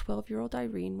now 12-year-old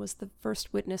Irene was the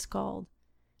first witness called,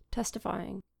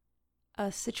 testifying.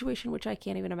 A situation which I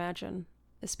can't even imagine,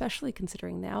 especially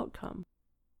considering the outcome.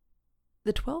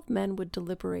 The 12 men would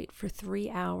deliberate for 3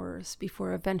 hours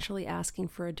before eventually asking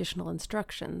for additional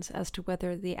instructions as to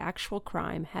whether the actual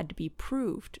crime had to be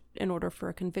proved in order for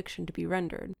a conviction to be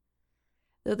rendered.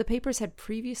 Though the papers had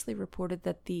previously reported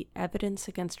that the evidence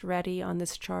against Reddy on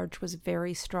this charge was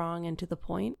very strong and to the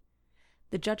point,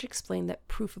 the judge explained that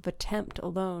proof of attempt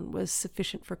alone was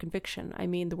sufficient for conviction. I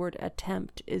mean, the word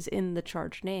attempt is in the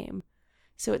charge name,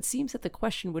 so it seems that the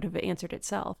question would have answered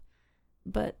itself.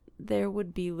 But there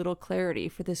would be little clarity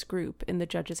for this group in the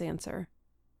judge's answer.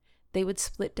 They would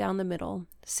split down the middle,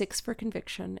 6 for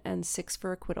conviction and 6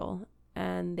 for acquittal,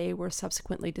 and they were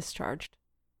subsequently discharged.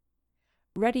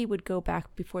 Reddy would go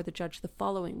back before the judge the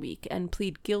following week and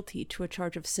plead guilty to a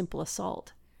charge of simple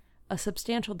assault, a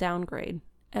substantial downgrade,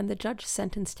 and the judge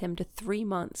sentenced him to 3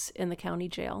 months in the county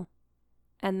jail.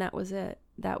 And that was it.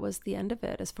 That was the end of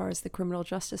it as far as the criminal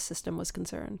justice system was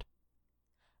concerned.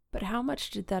 But how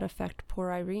much did that affect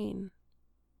poor Irene?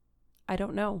 I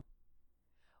don't know.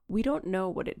 We don't know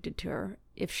what it did to her,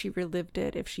 if she relived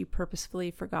it, if she purposefully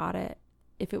forgot it,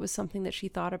 if it was something that she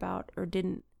thought about or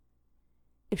didn't.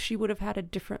 If she would have had a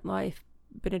different life,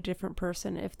 been a different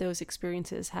person if those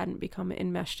experiences hadn't become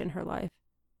enmeshed in her life.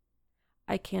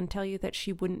 I can tell you that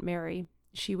she wouldn't marry.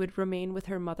 She would remain with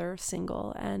her mother,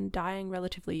 single, and dying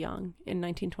relatively young in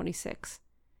 1926,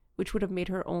 which would have made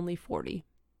her only 40.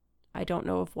 I don't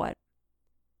know of what.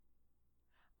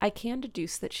 I can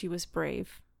deduce that she was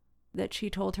brave, that she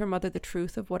told her mother the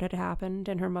truth of what had happened,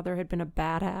 and her mother had been a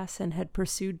badass and had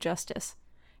pursued justice,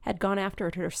 had gone after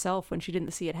it herself when she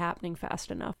didn't see it happening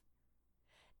fast enough.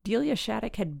 Delia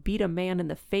Shattuck had beat a man in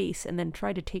the face and then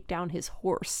tried to take down his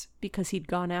horse because he'd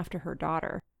gone after her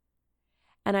daughter.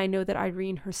 And I know that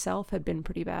Irene herself had been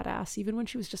pretty badass, even when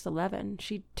she was just 11.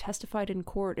 She testified in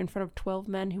court in front of 12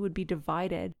 men who would be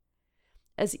divided,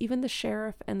 as even the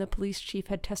sheriff and the police chief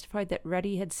had testified that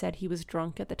Reddy had said he was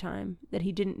drunk at the time, that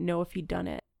he didn't know if he'd done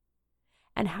it.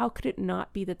 And how could it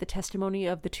not be that the testimony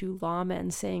of the two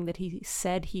lawmen saying that he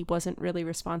said he wasn't really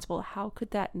responsible, how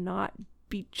could that not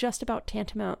be just about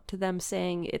tantamount to them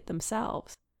saying it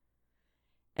themselves?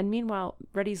 And meanwhile,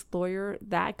 Reddy's lawyer,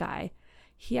 that guy,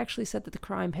 he actually said that the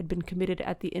crime had been committed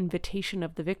at the invitation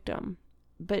of the victim.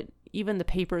 But even the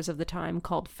papers of the time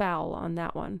called foul on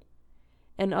that one.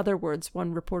 In other words,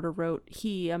 one reporter wrote,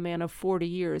 he, a man of 40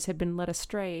 years, had been led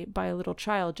astray by a little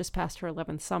child just past her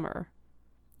 11th summer.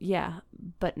 Yeah,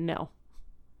 but no.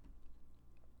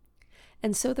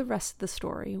 And so the rest of the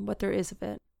story, what there is of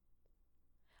it.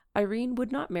 Irene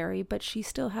would not marry, but she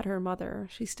still had her mother.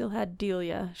 She still had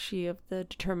Delia, she of the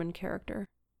determined character.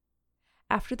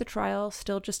 After the trial,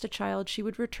 still just a child, she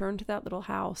would return to that little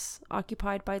house,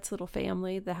 occupied by its little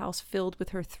family, the house filled with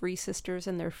her 3 sisters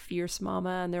and their fierce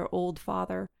mama and their old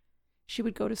father. She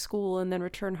would go to school and then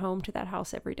return home to that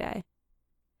house every day.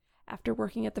 After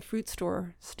working at the fruit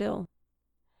store, still.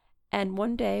 And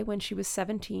one day when she was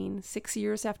 17, 6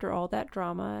 years after all that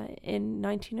drama, in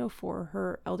 1904,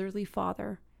 her elderly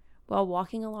father, while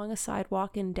walking along a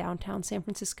sidewalk in downtown San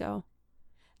Francisco,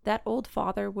 that old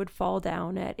father would fall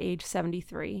down at age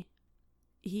 73.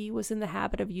 He was in the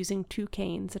habit of using 2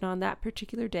 canes, and on that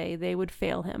particular day they would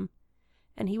fail him,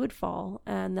 and he would fall,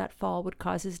 and that fall would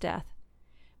cause his death,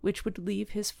 which would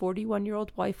leave his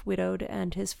 41-year-old wife widowed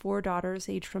and his 4 daughters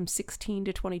aged from 16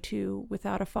 to 22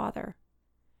 without a father.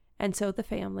 And so the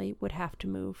family would have to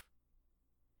move.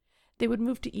 They would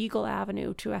move to Eagle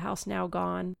Avenue, to a house now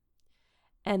gone,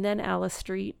 and then Alice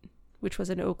Street, which was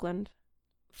in Oakland.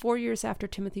 4 years after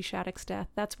Timothy Shattuck's death,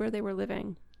 that's where they were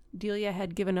living. Delia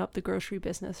had given up the grocery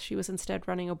business. She was instead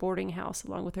running a boarding house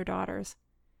along with her daughters.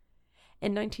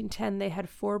 In 1910, they had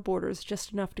 4 boarders,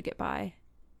 just enough to get by.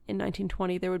 In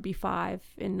 1920, there would be 5.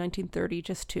 In 1930,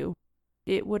 just 2.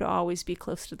 It would always be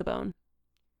close to the bone.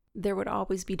 There would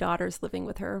always be daughters living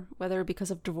with her, whether because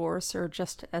of divorce or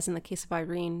just, as in the case of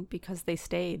Irene, because they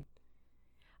stayed.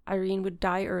 Irene would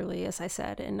die early, as I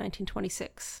said, in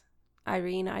 1926.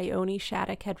 Irene Ione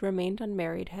Shattuck had remained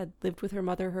unmarried, had lived with her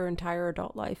mother her entire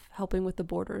adult life, helping with the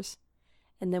boarders,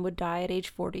 and then would die at age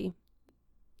 40,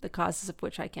 the causes of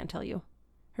which I can't tell you.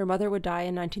 Her mother would die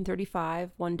in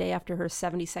 1935, one day after her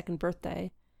 72nd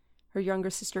birthday, her younger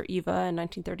sister Eva in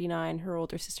 1939, her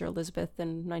older sister Elizabeth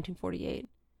in 1948.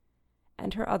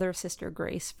 And her other sister,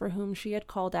 Grace, for whom she had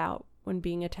called out when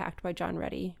being attacked by John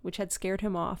Reddy, which had scared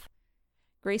him off.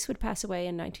 Grace would pass away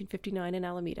in 1959 in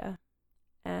Alameda,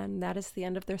 and that is the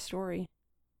end of their story.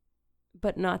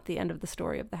 But not the end of the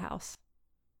story of the house.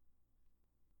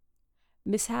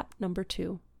 Mishap number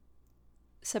 2.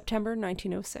 September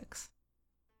 1906.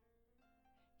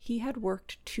 He had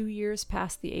worked 2 years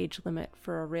past the age limit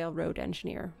for a railroad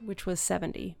engineer, which was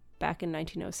 70, back in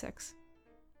 1906.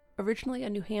 Originally a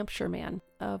New Hampshire man,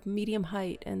 of medium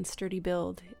height and sturdy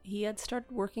build, he had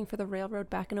started working for the railroad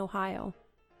back in Ohio,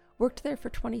 worked there for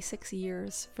 26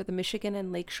 years for the Michigan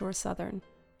and Lakeshore Southern,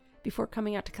 before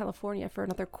coming out to California for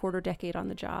another quarter-decade on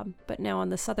the job, but now on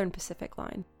the Southern Pacific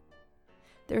line.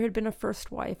 There had been a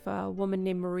first wife, a woman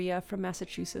named Maria from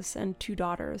Massachusetts, and 2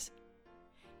 daughters.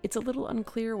 It's a little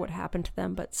unclear what happened to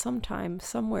them, but sometime,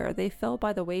 somewhere, they fell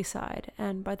by the wayside,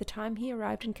 and by the time he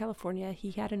arrived in California,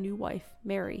 he had a new wife,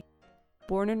 Mary,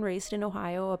 born and raised in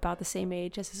Ohio, about the same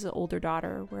age as his older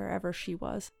daughter, wherever she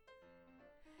was.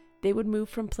 They would move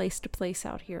from place to place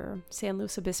out here, San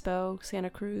Luis Obispo, Santa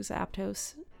Cruz,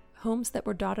 Aptos, homes that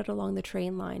were dotted along the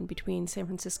train line between San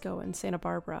Francisco and Santa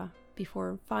Barbara,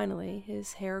 before, finally,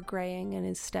 his hair graying and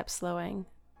his steps slowing,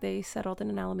 they settled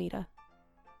in Alameda.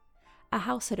 A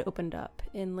house had opened up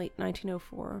in late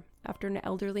 1904 after an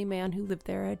elderly man who lived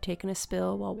there had taken a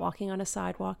spill while walking on a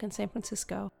sidewalk in San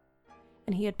Francisco,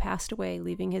 and he had passed away,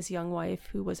 leaving his young wife,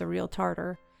 who was a real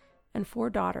tartar, and 4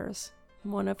 daughters,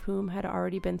 one of whom had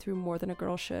already been through more than a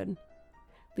girl should,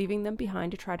 leaving them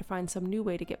behind to try to find some new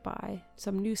way to get by,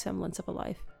 some new semblance of a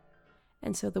life.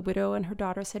 And so the widow and her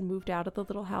daughters had moved out of the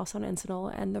little house on Encinal,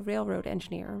 and the railroad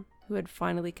engineer, who had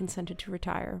finally consented to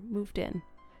retire, moved in,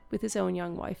 with his own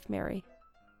young wife, Mary.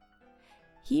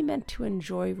 He meant to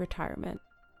enjoy retirement.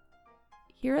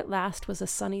 Here at last was a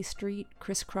sunny street,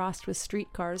 crisscrossed with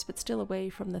streetcars, but still away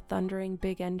from the thundering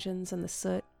big engines and the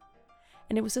soot.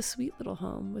 And it was a sweet little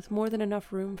home, with more than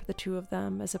enough room for the 2 of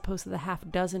them, as opposed to the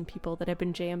 6 people that had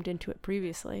been jammed into it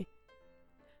previously.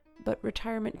 But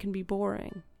retirement can be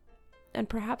boring, and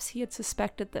perhaps he had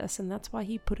suspected this, and that's why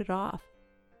he put it off.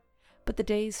 But the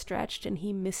days stretched, and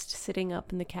he missed sitting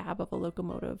up in the cab of a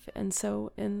locomotive, and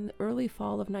so in the early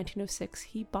fall of 1906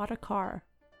 he bought a car,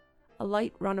 a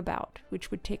light runabout, which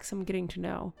would take some getting to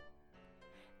know.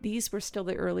 These were still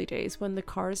the early days when the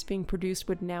cars being produced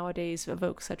would nowadays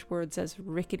evoke such words as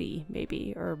rickety,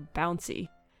 maybe, or bouncy.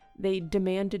 They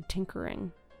demanded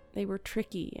tinkering. They were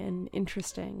tricky and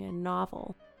interesting and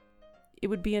novel. It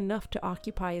would be enough to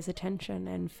occupy his attention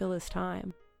and fill his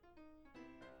time.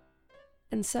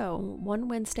 And so, one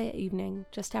Wednesday evening,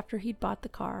 just after he'd bought the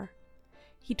car,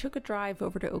 he took a drive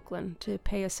over to Oakland to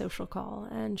pay a social call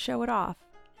and show it off,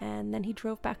 and then he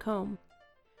drove back home,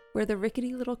 where the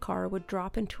rickety little car would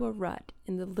drop into a rut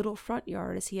in the little front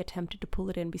yard as he attempted to pull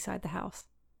it in beside the house.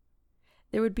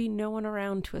 There would be no one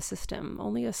around to assist him,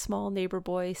 only a small neighbor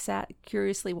boy sat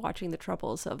curiously watching the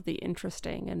troubles of the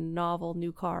interesting and novel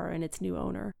new car and its new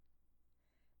owner.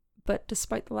 But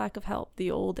despite the lack of help,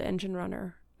 the old engine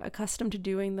runner, accustomed to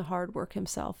doing the hard work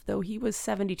himself, though he was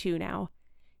 72 now,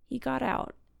 he got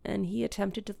out, and he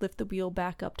attempted to lift the wheel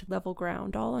back up to level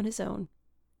ground all on his own.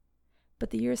 But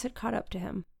the years had caught up to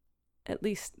him. At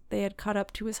least, they had caught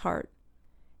up to his heart,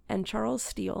 and Charles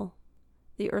Steele,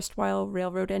 the erstwhile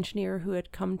railroad engineer who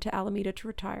had come to Alameda to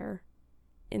retire,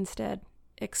 instead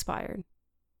expired.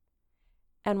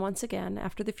 And once again,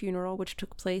 after the funeral which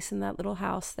took place in that little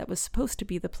house that was supposed to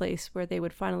be the place where they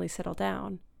would finally settle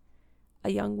down,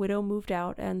 a young widow moved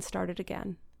out and started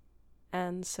again,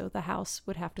 and so the house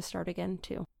would have to start again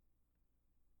too.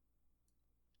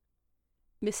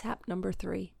 Mishap number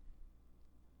 3.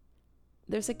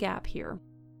 There's a gap here.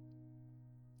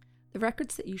 The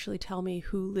records that usually tell me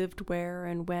who lived where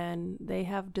and when, they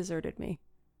have deserted me.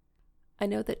 I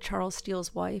know that Charles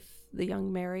Steele's wife, the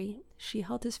young Mary, she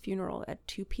held his funeral at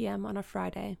 2 p.m. on a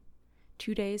Friday,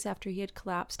 2 days after he had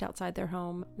collapsed outside their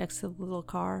home next to the little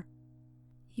car.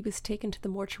 He was taken to the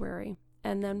mortuary,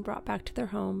 and then brought back to their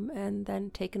home, and then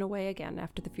taken away again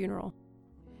after the funeral.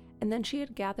 And then she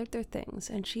had gathered their things,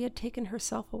 and she had taken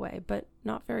herself away, but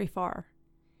not very far.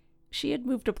 She had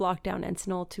moved a block down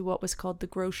Encinal to what was called the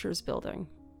Grocer's Building.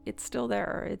 It's still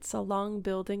there. It's a long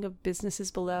building of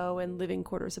businesses below and living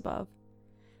quarters above.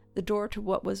 The door to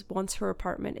what was once her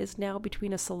apartment is now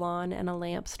between a salon and a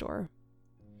lamp store.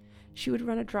 She would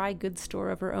run a dry goods store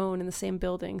of her own in the same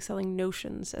building, selling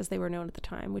notions, as they were known at the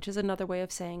time, which is another way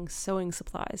of saying sewing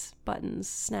supplies, buttons,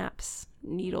 snaps,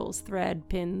 needles, thread,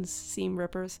 pins, seam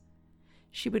rippers.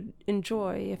 She would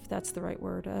enjoy, if that's the right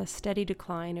word, a steady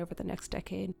decline over the next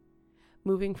decade,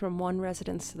 moving from one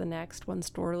residence to the next, one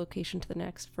store location to the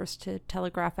next, first to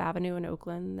Telegraph Avenue in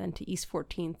Oakland, then to East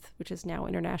 14th, which is now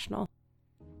International.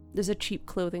 There's a cheap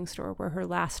clothing store where her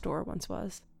last store once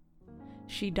was.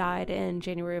 She died in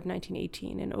January of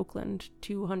 1918 in Oakland,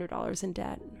 $200 in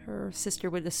debt. Her sister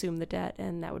would assume the debt,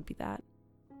 and that would be that.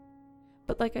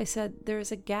 But like I said, there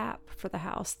is a gap for the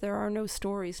house. There are no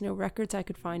stories, no records I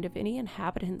could find of any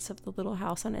inhabitants of the little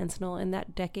house on Encinal in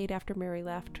that decade after Mary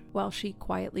left, while she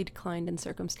quietly declined in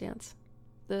circumstance.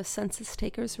 The census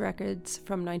takers' records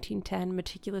from 1910,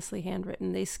 meticulously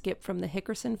handwritten, they skip from the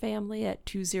Hickerson family at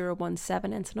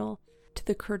 2017 Encinal to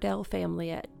the Curdell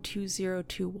family at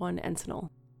 2021 Encinal,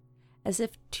 as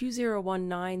if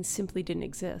 2019 simply didn't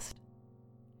exist.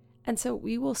 And so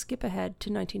we will skip ahead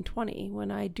to 1920, when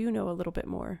I do know a little bit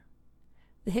more.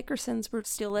 The Hickersons were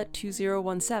still at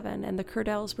 2017, and the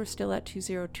Curdells were still at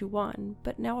 2021,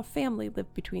 but now a family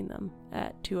lived between them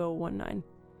at 2019.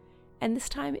 And this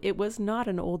time it was not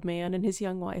an old man and his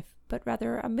young wife, but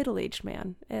rather a middle-aged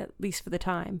man, at least for the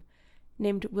time,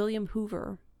 named William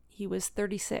Hoover. He was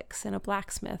 36 and a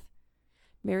blacksmith,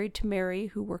 married to Mary,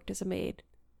 who worked as a maid.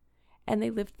 And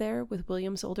they lived there with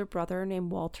William's older brother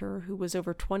named Walter, who was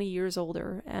over 20 years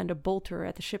older and a bolter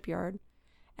at the shipyard,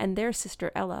 and their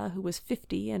sister Ella, who was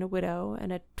 50 and a widow,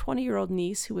 and a 20-year-old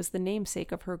niece who was the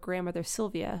namesake of her grandmother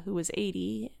Sylvia, who was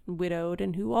 80 and widowed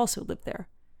and who also lived there.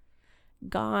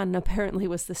 Gone, apparently,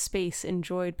 was the space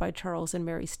enjoyed by Charles and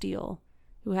Mary Steele,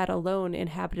 who had alone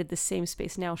inhabited the same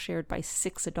space now shared by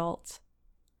 6 adults.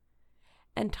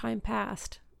 And time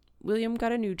passed. William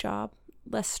got a new job,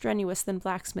 less strenuous than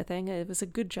blacksmithing. It was a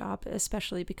good job,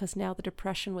 especially because now the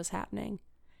Depression was happening,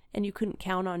 and you couldn't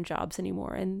count on jobs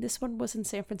anymore, and this one was in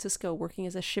San Francisco working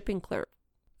as a shipping clerk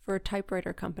for a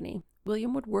typewriter company.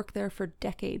 William would work there for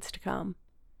decades to come.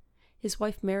 His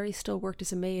wife Mary still worked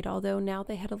as a maid, although now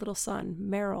they had a little son,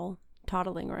 Merrill,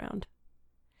 toddling around.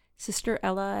 Sister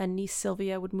Ella and niece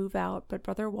Sylvia would move out, but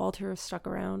brother Walter stuck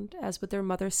around, as would their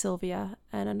mother Sylvia,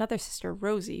 and another sister,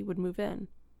 Rosie, would move in.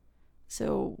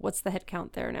 So what's the head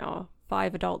count there now?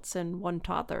 5 adults and 1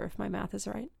 toddler, if my math is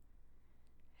right.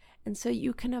 And so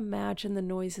you can imagine the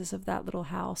noises of that little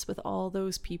house with all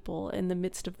those people in the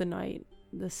midst of the night,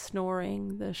 the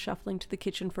snoring, the shuffling to the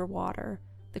kitchen for water,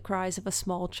 the cries of a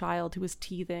small child who was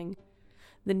teething,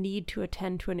 the need to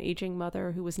attend to an aging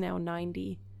mother who was now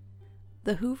 90.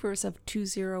 The Hoovers of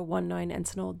 2019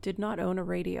 Encinal did not own a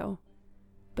radio,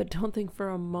 but don't think for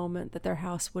a moment that their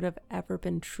house would have ever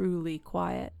been truly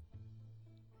quiet.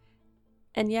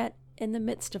 And yet, in the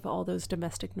midst of all those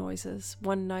domestic noises,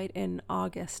 one night in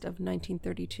August of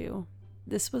 1932,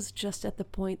 this was just at the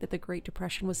point that the Great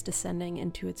Depression was descending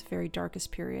into its very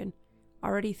darkest period,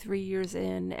 already 3 years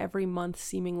in, every month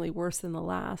seemingly worse than the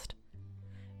last.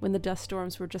 When the dust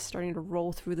storms were just starting to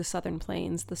roll through the southern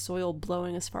plains, the soil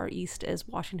blowing as far east as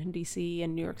Washington, D.C.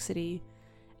 and New York City,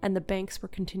 and the banks were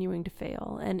continuing to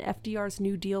fail, and FDR's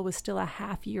New Deal was still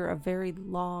a very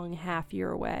long half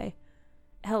year away.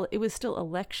 Hell, it was still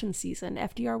election season.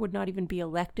 FDR would not even be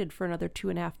elected for another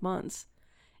 2.5 months,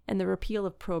 and the repeal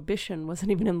of Prohibition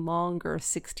wasn't even in longer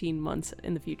 16 months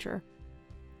in the future.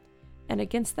 And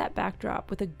against that backdrop,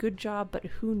 with a good job, but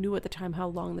who knew at the time how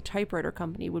long the typewriter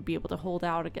company would be able to hold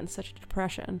out against such a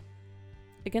depression?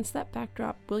 Against that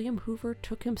backdrop, William Hoover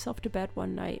took himself to bed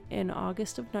one night in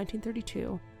August of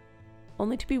 1932,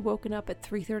 only to be woken up at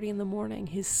 3:30 in the morning,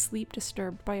 his sleep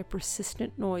disturbed by a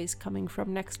persistent noise coming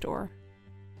from next door.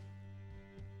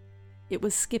 It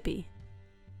was Skippy.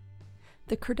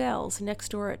 The Curdells next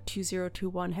door at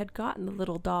 2021 had gotten the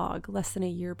little dog less than a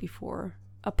year before.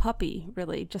 A puppy,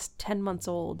 really, just 10 months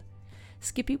old.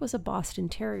 Skippy was a Boston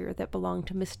Terrier that belonged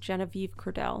to Miss Genevieve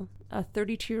Curdell, a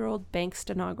 32-year-old bank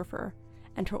stenographer,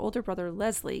 and her older brother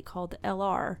Leslie, called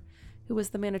L.R., who was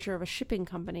the manager of a shipping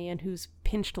company and whose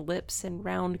pinched lips and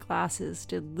round glasses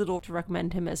did little to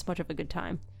recommend him as much of a good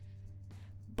time.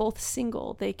 Both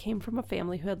single, they came from a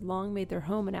family who had long made their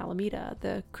home in Alameda,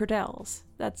 the Curdells.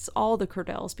 That's all the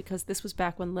Curdells, because this was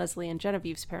back when Leslie and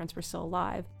Genevieve's parents were still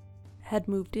alive. Had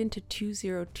moved into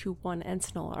 2021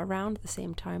 Encinal around the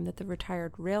same time that the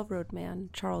retired railroad man,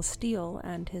 Charles Steele,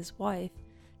 and his wife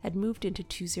had moved into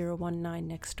 2019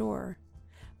 next door.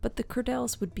 But the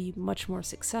Curdells would be much more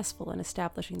successful in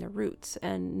establishing their roots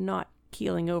and not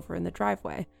keeling over in the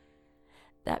driveway.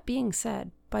 That being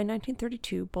said, by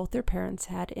 1932 both their parents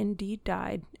had indeed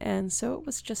died, and so it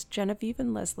was just Genevieve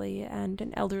and Leslie and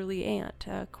an elderly aunt,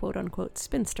 a quote-unquote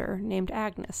spinster named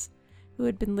Agnes, who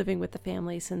had been living with the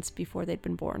family since before they'd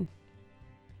been born.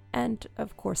 And,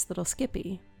 of course, little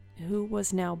Skippy, who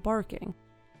was now barking,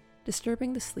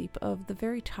 disturbing the sleep of the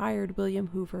very tired William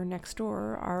Hoover next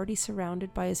door, already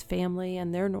surrounded by his family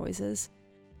and their noises.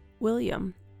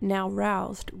 William, now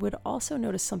roused, would also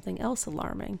notice something else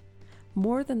alarming,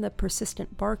 more than the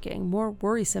persistent barking, more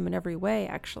worrisome in every way,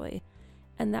 actually,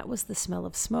 and that was the smell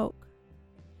of smoke.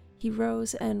 He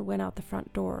rose and went out the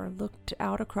front door, looked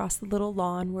out across the little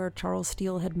lawn where Charles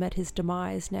Steele had met his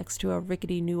demise next to a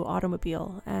rickety new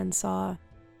automobile, and saw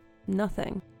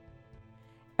nothing.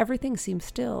 Everything seemed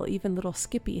still, even little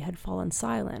Skippy had fallen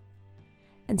silent.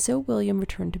 And so William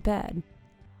returned to bed,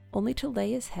 only to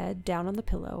lay his head down on the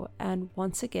pillow and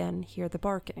once again hear the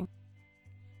barking.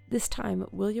 This time,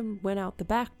 William went out the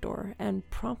back door and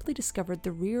promptly discovered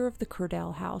the rear of the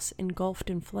Curdell house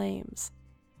engulfed in flames.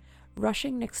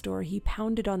 Rushing next door, he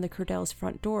pounded on the Curdells'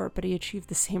 front door, but he achieved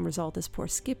the same result as poor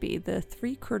Skippy. The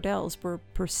 3 Curdells were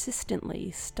persistently,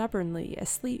 stubbornly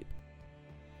asleep.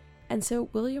 And so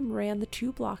William ran the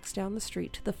 2 blocks down the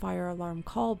street to the fire alarm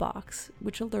call box,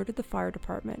 which alerted the fire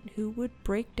department, who would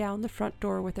break down the front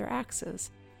door with their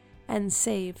axes and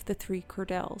save the 3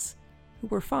 Curdells, who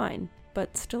were fine,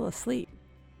 but still asleep.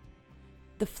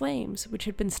 The flames, which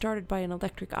had been started by an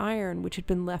electric iron which had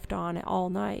been left on all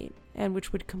night, and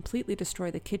which would completely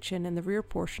destroy the kitchen and the rear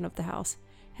portion of the house,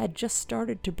 had just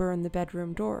started to burn the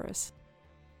bedroom doors.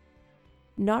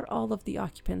 Not all of the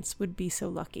occupants would be so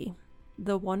lucky.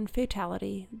 The one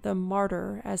fatality, the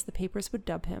martyr as the papers would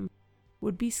dub him,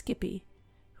 would be Skippy,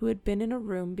 who had been in a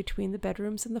room between the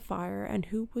bedrooms and the fire and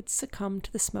who would succumb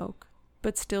to the smoke,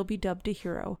 but still be dubbed a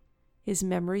hero, his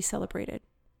memory celebrated.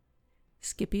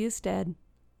 Skippy is dead.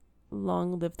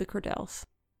 Long live the Curdells.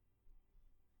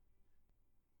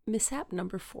 Mishap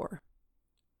number 4.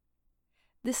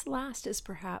 This last is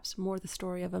perhaps more the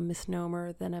story of a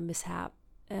misnomer than a mishap,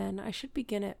 and I should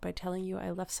begin it by telling you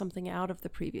I left something out of the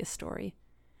previous story,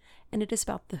 and it is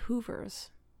about the Hoovers,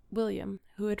 William,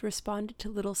 who had responded to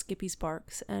little Skippy's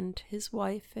barks, and his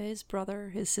wife, his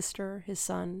brother, his sister, his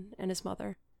son, and his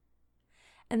mother.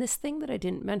 And this thing that I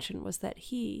didn't mention was that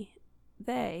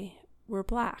they were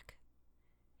black.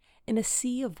 In a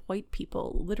sea of white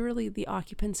people, literally the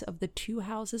occupants of the 2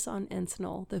 houses on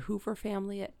Encinal, the Hoover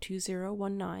family at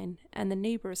 2019, and the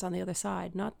neighbors on the other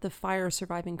side, not the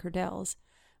fire-surviving Curdells,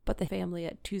 but the family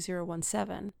at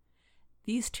 2017.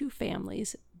 These 2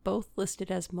 families, both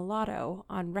listed as mulatto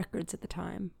on records at the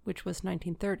time, which was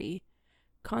 1930,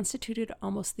 constituted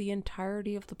almost the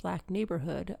entirety of the black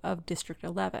neighborhood of District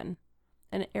 11,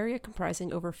 an area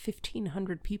comprising over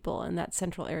 1,500 people in that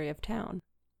central area of town.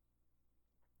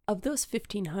 Of those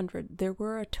 1,500, there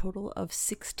were a total of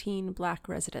 16 Black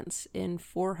residents in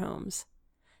 4 homes,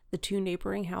 the 2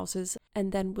 neighboring houses,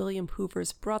 and then William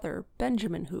Hoover's brother,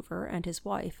 Benjamin Hoover, and his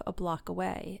wife a block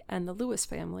away, and the Lewis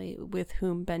family, with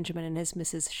whom Benjamin and his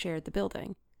missus shared the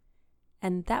building.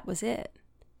 And that was it.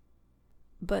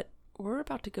 But we're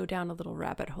about to go down a little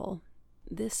rabbit hole.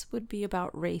 This would be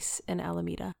about race in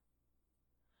Alameda.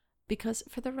 Because,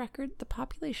 for the record, the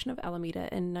population of Alameda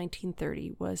in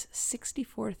 1930 was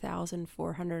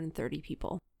 64,430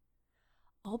 people.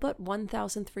 All but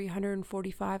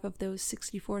 1,345 of those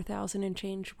 64,000 and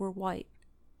change were white.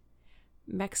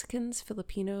 Mexicans,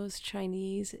 Filipinos,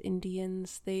 Chinese,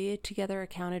 Indians, they together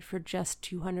accounted for just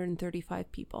 235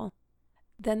 people.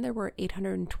 Then there were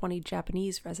 820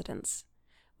 Japanese residents,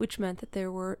 which meant that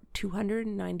there were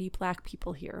 290 Black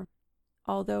people here.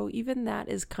 Although even that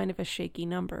is kind of a shaky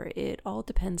number, it all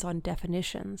depends on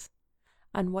definitions,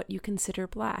 on what you consider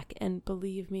Black, and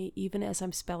believe me, even as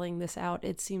I'm spelling this out,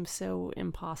 it seems so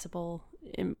impossible,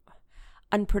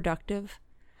 unproductive.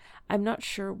 I'm not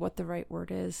sure what the right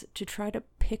word is, to try to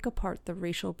pick apart the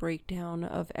racial breakdown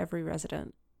of every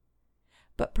resident.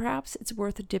 But perhaps it's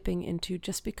worth dipping into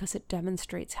just because it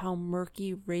demonstrates how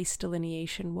murky race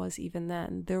delineation was even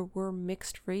then. There were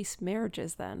mixed race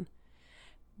marriages then.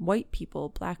 White people,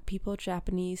 Black people,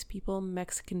 Japanese people,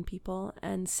 Mexican people,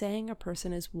 and saying a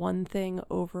person is one thing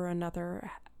over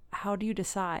another, how do you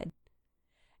decide?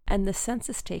 And the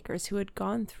census takers who had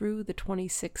gone through the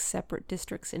 26 separate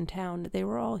districts in town, they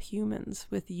were all humans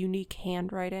with unique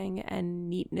handwriting and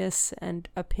neatness and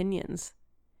opinions.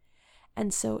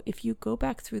 And so if you go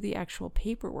back through the actual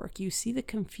paperwork, you see the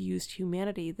confused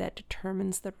humanity that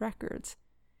determines the records.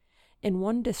 In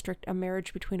one district, a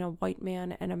marriage between a white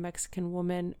man and a Mexican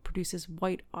woman produces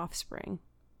white offspring.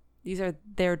 These are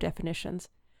their definitions,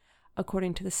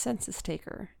 according to the census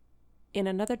taker. In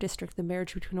another district, the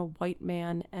marriage between a white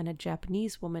man and a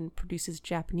Japanese woman produces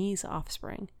Japanese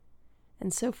offspring,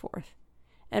 and so forth.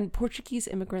 And Portuguese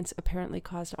immigrants apparently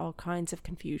caused all kinds of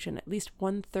confusion. At least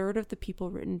 1/3 of the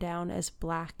people written down as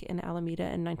Black in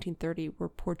Alameda in 1930 were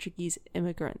Portuguese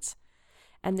immigrants.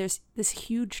 And there's this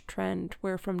huge trend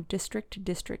where from district to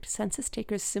district, census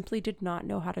takers simply did not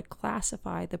know how to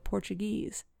classify the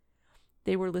Portuguese.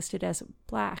 They were listed as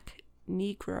Black,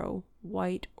 Negro,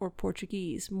 White, or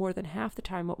Portuguese. More than half the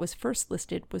time what was first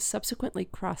listed was subsequently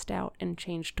crossed out and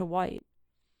changed to white.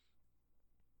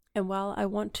 And while I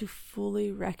want to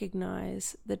fully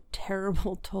recognize the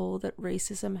terrible toll that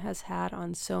racism has had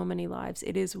on so many lives,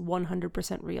 it is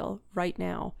 100% real right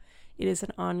now. It is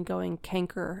an ongoing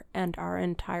canker, and our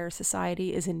entire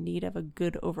society is in need of a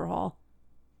good overhaul.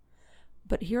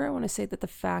 But here I want to say that the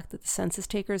fact that the census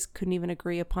takers couldn't even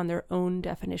agree upon their own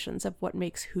definitions of what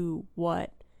makes who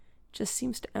what just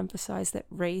seems to emphasize that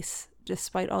race,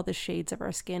 despite all the shades of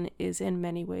our skin, is in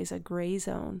many ways a gray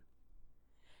zone.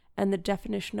 And the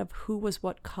definition of who was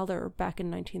what color back in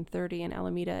 1930 in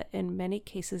Alameda in many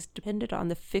cases depended on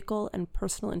the fickle and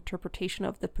personal interpretation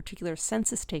of the particular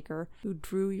census taker who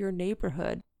drew your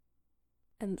neighborhood.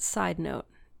 And side note,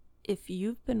 if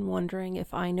you've been wondering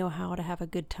if I know how to have a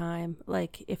good time,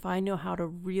 like if I know how to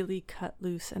really cut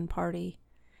loose and party,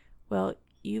 well,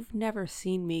 you've never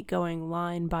seen me going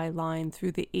line by line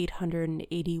through the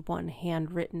 881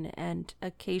 handwritten and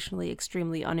occasionally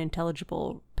extremely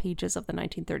unintelligible pages of the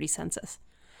 1930 census,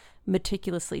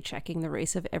 meticulously checking the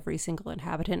race of every single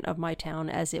inhabitant of my town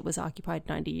as it was occupied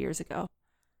 90 years ago.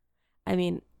 I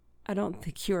mean, I don't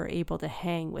think you are able to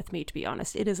hang with me, to be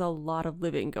honest. It is a lot of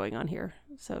living going on here,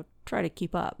 so try to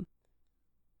keep up.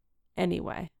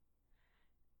 Anyway,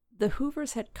 the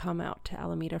Hoovers had come out to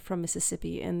Alameda from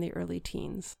Mississippi in the early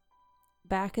teens.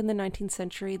 Back in the 19th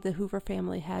century, the Hoover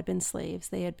family had been slaves.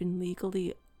 They had been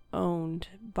legally owned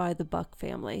by the Buck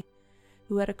family,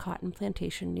 who had a cotton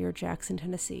plantation near Jackson,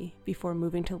 Tennessee, before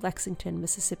moving to Lexington,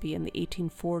 Mississippi in the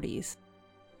 1840s.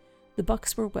 The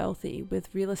Bucks were wealthy,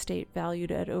 with real estate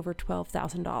valued at over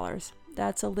 $12,000.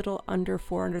 That's a little under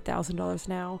 $400,000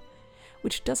 now,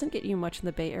 which doesn't get you much in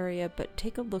the Bay Area, but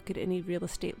take a look at any real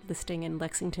estate listing in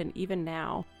Lexington even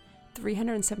now.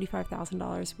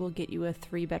 $375,000 will get you a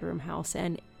 3-bedroom house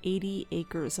and 80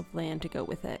 acres of land to go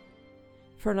with it.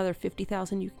 For another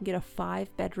 $50,000, you can get a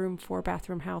 5-bedroom,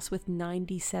 4-bathroom house with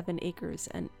 97 acres,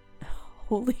 and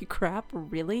holy crap,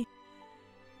 really?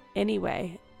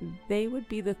 Anyway, they would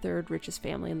be the 3rd richest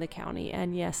family in the county,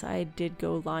 and yes, I did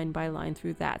go line by line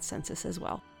through that census as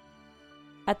well.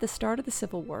 At the start of the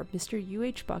Civil War, Mr.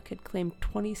 U.H. Buck had claimed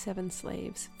 27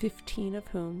 slaves, 15 of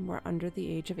whom were under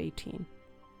the age of 18.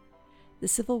 The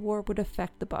Civil War would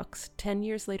affect the Bucks. 10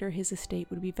 years later, his estate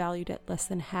would be valued at less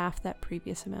than half that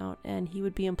previous amount, and he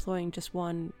would be employing just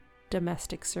one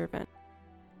domestic servant.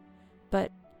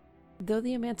 But though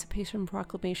the Emancipation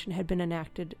Proclamation had been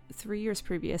enacted 3 years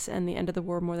previous and the end of the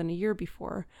war more than a year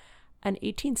before, an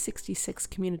 1866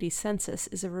 community census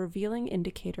is a revealing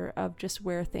indicator of just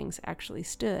where things actually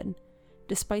stood,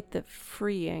 despite the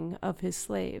freeing of his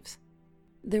slaves.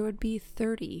 There would be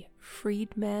 30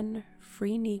 freedmen,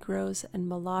 free Negroes, and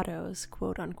mulattoes,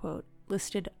 quote unquote,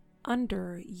 listed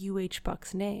under U.H.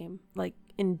 Buck's name, like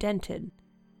indented.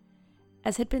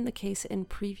 As had been the case in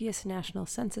previous national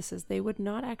censuses, they would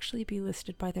not actually be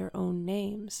listed by their own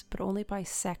names, but only by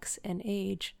sex and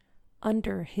age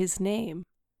under his name.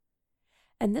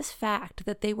 And this fact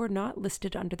that they were not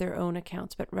listed under their own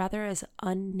accounts, but rather as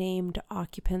unnamed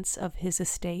occupants of his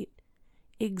estate,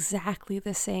 exactly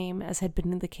the same as had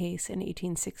been the case in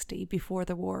 1860 before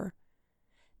the war.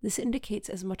 This indicates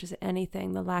as much as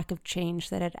anything the lack of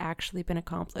change that had actually been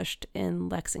accomplished in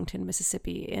Lexington,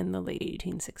 Mississippi in the late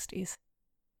 1860s.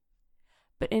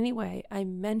 But anyway, I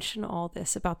mention all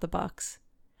this about the Bucks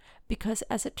because,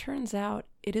 as it turns out,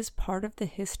 it is part of the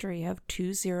history of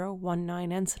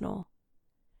 2019 Encinal.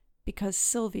 Because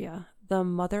Sylvia, the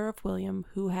mother of William,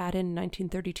 who had in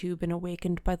 1932 been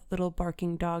awakened by the little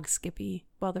barking dog Skippy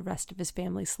while the rest of his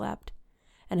family slept,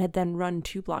 and had then run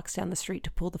 2 blocks down the street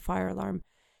to pull the fire alarm,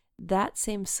 that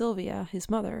same Sylvia, his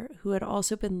mother, who had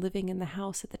also been living in the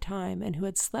house at the time and who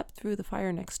had slept through the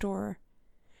fire next door,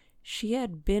 she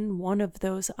had been one of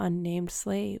those unnamed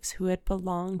slaves who had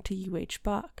belonged to U.H.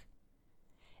 Buck.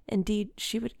 Indeed,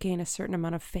 she would gain a certain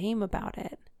amount of fame about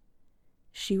it.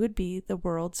 She would be the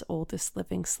world's oldest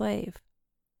living slave.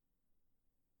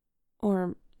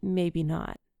 Or maybe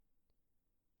not.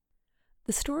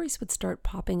 The stories would start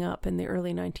popping up in the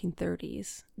early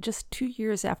 1930s, just 2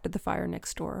 years after the fire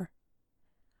next door.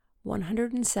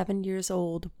 107 years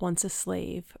old, once a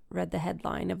slave, read the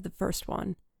headline of the first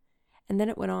one, and then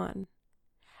it went on.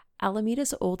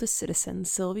 Alameda's oldest citizen,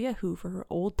 Sylvia Hoover,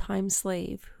 old-time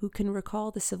slave, who can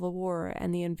recall the Civil War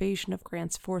and the invasion of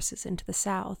Grant's forces into the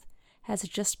South, has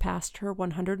just passed her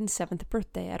 107th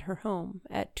birthday at her home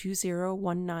at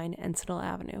 2019 Encinal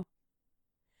Avenue.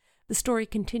 The story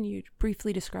continued,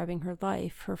 briefly describing her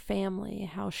life, her family,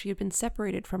 how she had been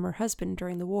separated from her husband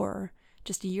during the war,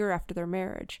 just a year after their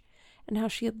marriage, and how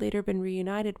she had later been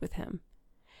reunited with him,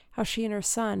 how she and her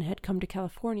son had come to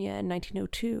California in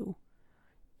 1902.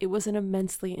 It was an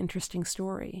immensely interesting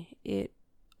story. It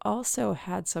also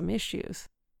had some issues.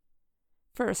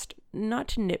 First, not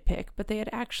to nitpick, but they had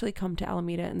actually come to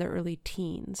Alameda in their early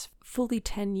teens, fully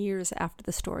 10 years after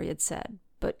the story had said,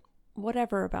 but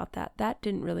whatever about that, that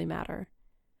didn't really matter.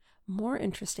 More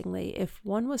interestingly, if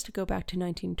one was to go back to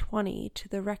 1920, to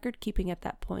the record keeping at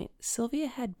that point, Sylvia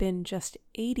had been just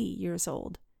 80 years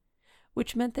old,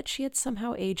 which meant that she had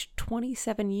somehow aged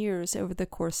 27 years over the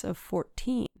course of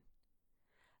 14.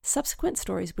 Subsequent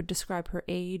stories would describe her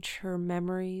age, her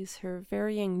memories, her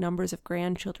varying numbers of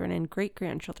grandchildren and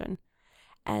great-grandchildren,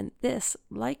 and this,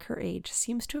 like her age,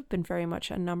 seems to have been very much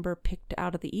a number picked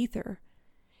out of the ether.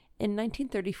 In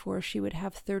 1934, she would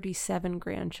have 37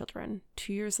 grandchildren.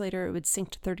 2 years later, it would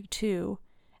sink to 32,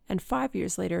 and 5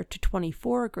 years later to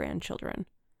 24 grandchildren.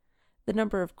 The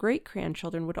number of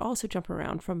great-grandchildren would also jump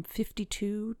around from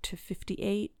 52 to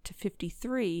 58 to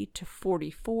 53 to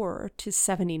 44 to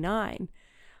 79,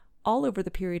 all over the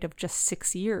period of just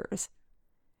 6 years.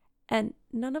 And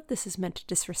none of this is meant to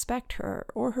disrespect her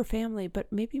or her family,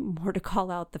 but maybe more to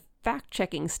call out the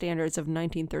fact-checking standards of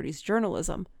 1930s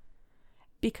journalism.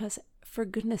 Because, for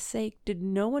goodness sake, did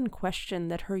no one question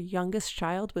that her youngest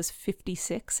child was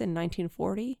 56 in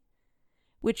 1940?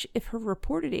 Which, if her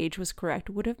reported age was correct,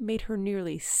 would have made her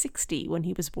nearly 60 when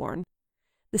he was born.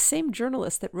 The same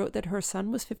journalist that wrote that her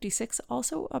son was 56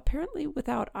 also, apparently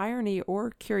without irony or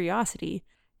curiosity,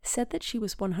 said that she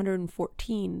was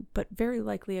 114, but very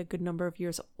likely a good number of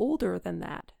years older than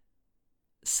that.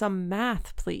 Some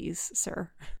math, please, sir.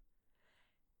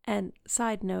 And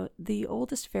side note, the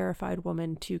oldest verified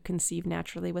woman to conceive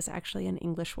naturally was actually an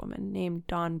English woman named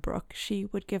Dawn Brooke. She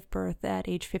would give birth at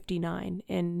age 59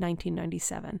 in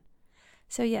 1997.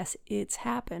 So yes, it's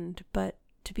happened, but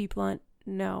to be blunt,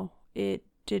 no, it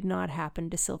did not happen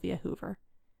to Sylvia Hoover.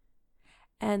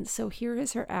 And so here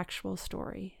is her actual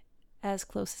story, as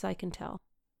close as I can tell.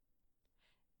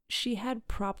 She had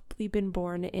probably been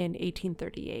born in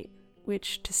 1838,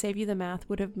 which, to save you the math,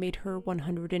 would have made her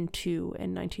 102 in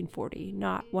 1940,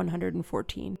 not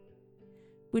 114,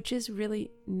 which is really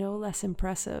no less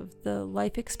impressive. The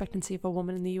life expectancy of a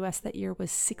woman in the US that year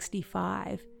was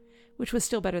 65, which was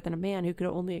still better than a man who could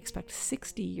only expect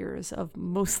 60 years of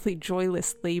mostly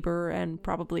joyless labor and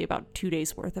probably about 2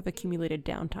 days' worth of accumulated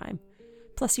downtime.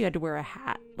 Plus, you had to wear a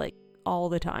hat, like, all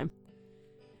the time.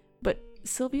 But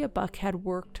Sylvia Buck had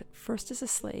worked first as a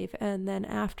slave and then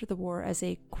after the war as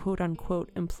a quote-unquote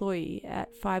employee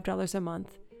at $5 a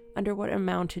month under what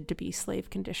amounted to be slave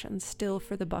conditions, still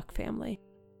for the Buck family.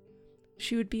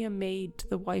 She would be a maid to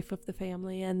the wife of the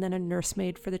family and then a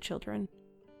nursemaid for the children.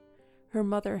 Her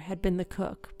mother had been the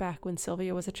cook back when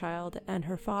Sylvia was a child, and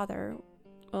her father,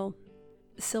 well,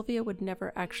 Sylvia would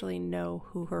never actually know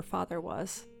who her father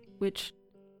was, which,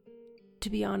 to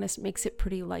be honest, makes it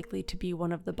pretty likely to be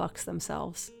one of the Bucks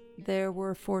themselves. There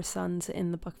were 4 sons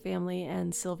in the Buck family,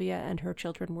 and Sylvia and her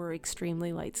children were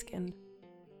extremely light-skinned.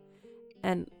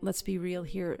 And let's be real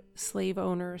here, slave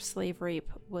owner, slave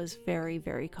rape was very,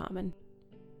 very common.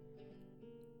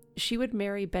 She would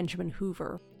marry Benjamin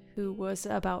Hoover, who was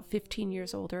about 15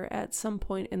 years older at some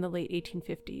point in the late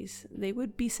 1850s. They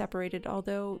would be separated,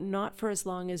 although not for as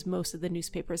long as most of the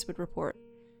newspapers would report.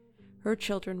 Her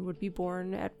children would be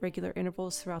born at regular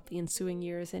intervals throughout the ensuing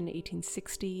years in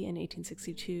 1860 and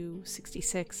 1862,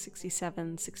 66,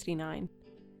 67, 69.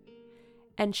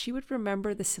 And she would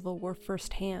remember the Civil War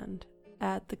firsthand.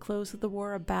 At the close of the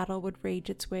war, a battle would rage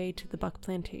its way to the Buck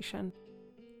plantation.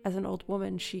 As an old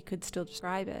woman, she could still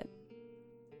describe it.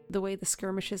 The way the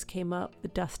skirmishes came up the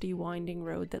dusty, winding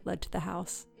road that led to the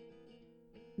house.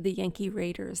 The Yankee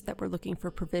raiders that were looking for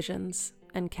provisions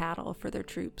and cattle for their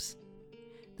troops.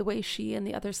 The way she and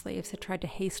the other slaves had tried to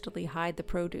hastily hide the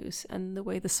produce, and the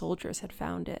way the soldiers had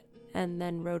found it, and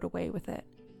then rode away with it,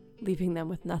 leaving them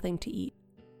with nothing to eat.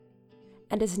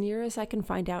 And as near as I can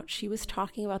find out, she was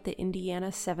talking about the Indiana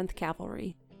 7th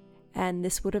Cavalry, and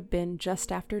this would have been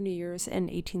just after New Year's in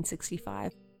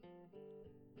 1865.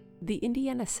 The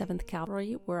Indiana 7th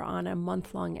Cavalry were on a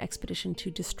month-long expedition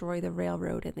to destroy the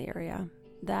railroad in the area.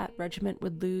 That regiment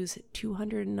would lose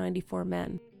 294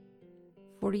 men,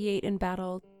 48 in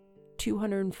battle,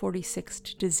 246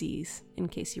 to disease, in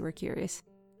case you were curious.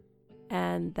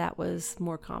 And that was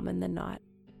more common than not.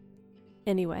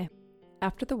 Anyway,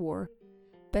 after the war,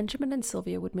 Benjamin and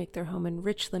Sylvia would make their home in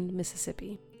Richland,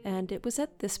 Mississippi, and it was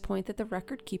at this point that the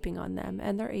record keeping on them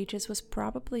and their ages was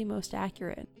probably most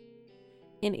accurate.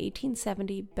 In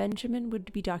 1870, Benjamin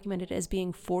would be documented as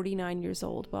being 49 years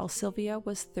old, while Sylvia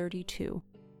was 32,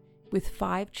 with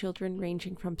 5 children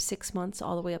ranging from 6 months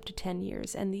all the way up to 10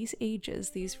 years, and these ages,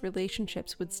 these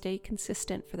relationships would stay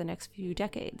consistent for the next few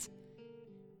decades.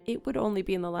 It would only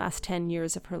be in the last 10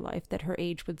 years of her life that her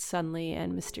age would suddenly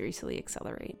and mysteriously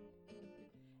accelerate.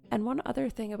 And one other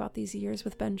thing about these years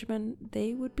with Benjamin,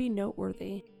 they would be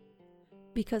noteworthy.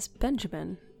 Because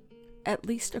Benjamin, at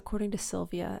least according to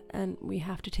Sylvia, and we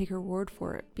have to take her word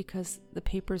for it because the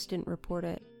papers didn't report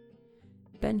it,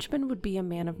 Benjamin would be a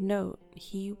man of note.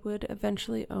 He would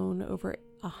eventually own over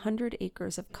 100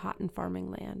 acres of cotton farming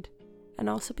land, and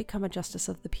also become a justice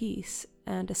of the peace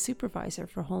and a supervisor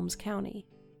for Holmes County.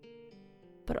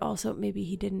 But also, maybe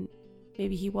he didn't.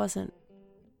 Maybe he wasn't.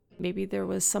 Maybe there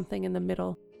was something in the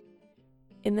middle.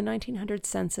 In the 1900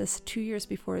 census, 2 years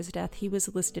before his death, he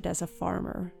was listed as a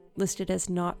farmer, listed as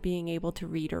not being able to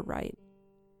read or write.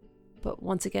 But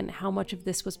once again, how much of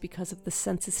this was because of the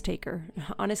census taker?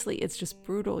 Honestly, it's just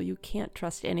brutal. You can't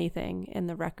trust anything in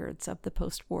the records of the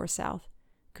post-war South.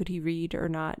 Could he read or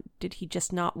not? Did he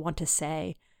just not want to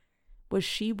say? Was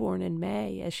she born in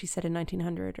May, as she said in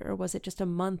 1900, or was it just a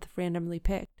month randomly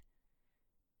picked?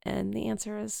 And the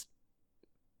answer is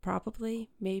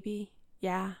probably, maybe,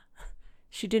 yeah.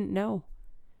 She didn't know,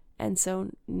 and so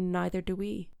neither do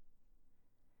we.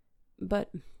 But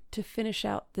to finish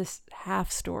out this half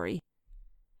story,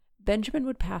 Benjamin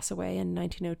would pass away in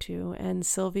 1902, and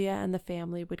Sylvia and the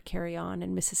family would carry on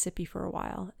in Mississippi for a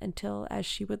while, until, as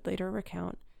she would later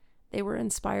recount, they were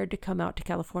inspired to come out to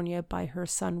California by her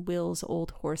son Will's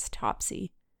old horse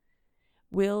Topsy.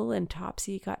 Will and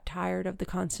Topsy got tired of the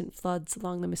constant floods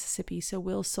along the Mississippi, so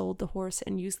Will sold the horse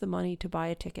and used the money to buy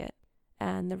a ticket,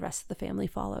 and the rest of the family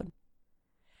followed.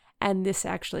 And this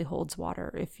actually holds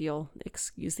water, if you'll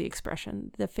excuse the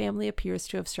expression. The family appears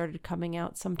to have started coming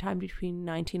out sometime between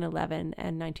 1911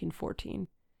 and 1914.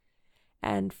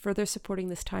 And further supporting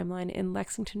this timeline, in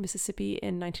Lexington, Mississippi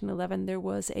in 1911, there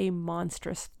was a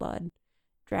monstrous flood,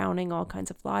 drowning all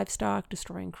kinds of livestock,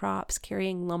 destroying crops,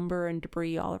 carrying lumber and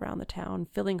debris all around the town,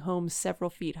 filling homes several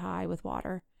feet high with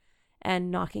water,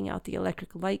 and knocking out the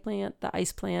electric light plant, the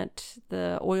ice plant,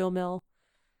 the oil mill.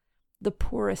 The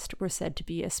poorest were said to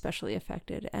be especially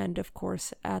affected, and of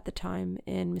course, at the time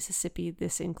in Mississippi,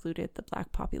 this included the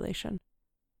black population.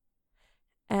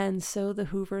 And so the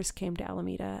Hoovers came to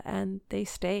Alameda, and they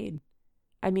stayed.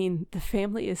 I mean, the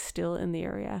family is still in the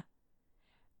area.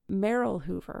 Merrill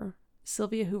Hoover,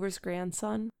 Sylvia Hoover's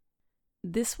grandson,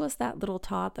 this was that little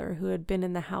toddler who had been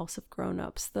in the house of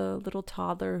grown-ups, the little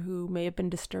toddler who may have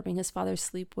been disturbing his father's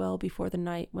sleep well before the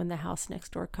night when the house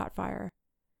next door caught fire.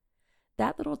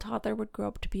 That little toddler would grow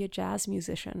up to be a jazz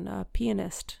musician, a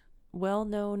pianist, well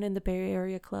known in the Bay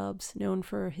Area clubs, known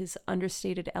for his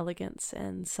understated elegance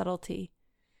and subtlety,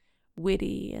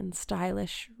 witty and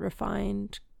stylish,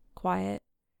 refined, quiet.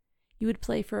 He would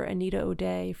play for Anita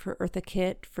O'Day, for Eartha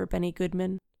Kitt, for Benny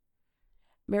Goodman.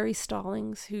 Mary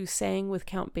Stallings, who sang with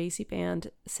Count Basie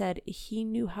Band, said he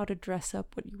knew how to dress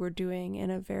up what you were doing in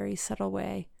a very subtle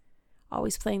way,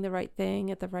 always playing the right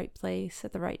thing at the right place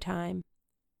at the right time.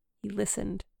 He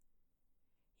listened.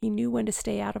 He knew when to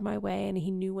stay out of my way, and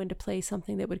he knew when to play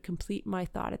something that would complete my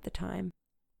thought at the time.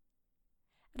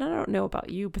 And I don't know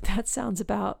about you, but that sounds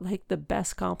about like the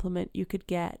best compliment you could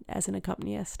get as an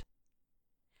accompanist.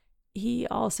 He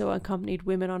also accompanied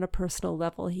women on a personal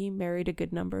level. He married a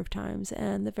good number of times,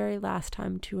 and the very last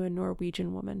time to a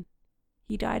Norwegian woman.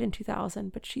 He died in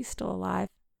 2000, but she's still alive,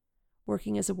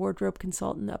 working as a wardrobe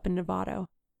consultant up in Novato.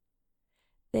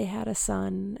 They had a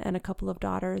son and a couple of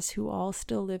daughters who all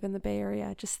still live in the Bay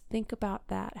Area. Just think about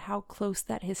that, how close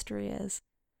that history is.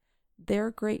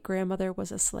 Their great-grandmother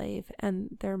was a slave,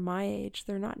 and they're my age.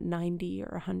 They're not 90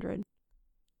 or 100.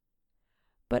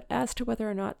 But as to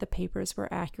whether or not the papers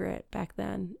were accurate back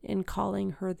then in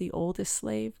calling her the oldest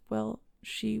slave, well,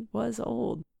 she was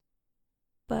old,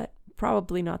 but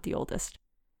probably not the oldest.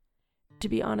 To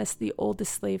be honest, the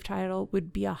oldest slave title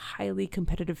would be a highly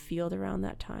competitive field around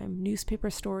that time. Newspaper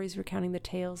stories recounting the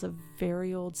tales of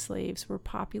very old slaves were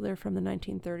popular from the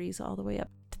 1930s all the way up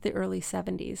to the early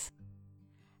 70s.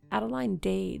 Adeline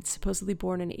Dade, supposedly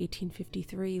born in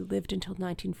 1853, lived until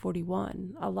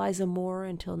 1941, Eliza Moore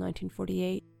until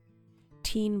 1948,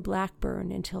 Teen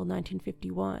Blackburn until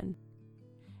 1951.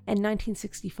 In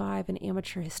 1965, an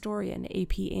amateur historian,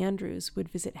 A.P. Andrews, would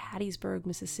visit Hattiesburg,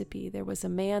 Mississippi. There was a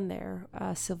man there,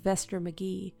 Sylvester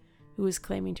McGee, who was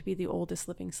claiming to be the oldest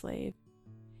living slave.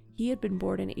 He had been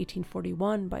born in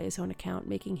 1841 by his own account,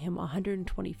 making him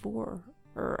 124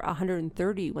 or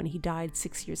 130 when he died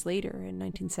 6 years later in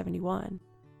 1971.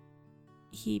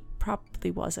 He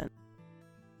probably wasn't.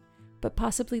 But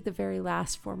possibly the very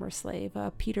last former slave,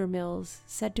 Peter Mills,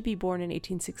 said to be born in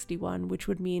 1861, which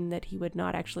would mean that he would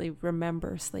not actually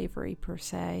remember slavery per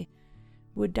se,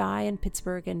 would die in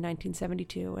Pittsburgh in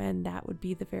 1972, and that would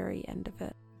be the very end of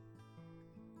it.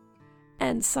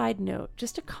 And side note,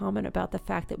 just a comment about the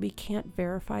fact that we can't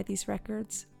verify these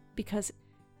records, because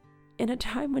in a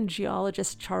time when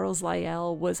geologist Charles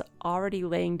Lyell was already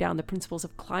laying down the principles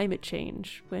of climate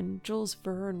change, when Jules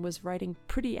Verne was writing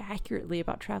pretty accurately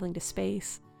about traveling to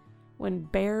space, when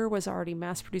Bayer was already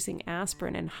mass-producing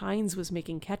aspirin and Heinz was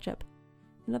making ketchup,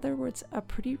 in other words, a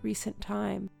pretty recent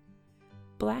time,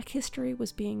 Black history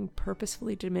was being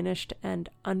purposefully diminished and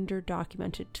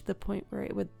under-documented to the point where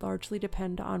it would largely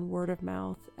depend on word of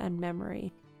mouth and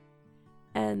memory.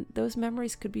 And those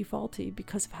memories could be faulty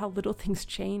because of how little things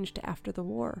changed after the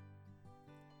war.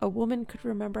 A woman could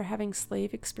remember having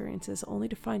slave experiences only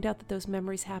to find out that those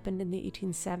memories happened in the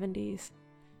 1870s.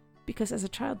 Because as a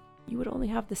child, you would only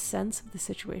have the sense of the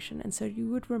situation, and so you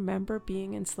would remember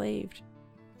being enslaved.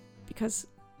 Because,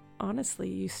 honestly,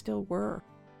 you still were.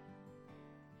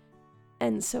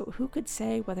 And so who could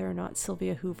say whether or not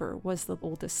Sylvia Hoover was the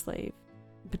oldest slave?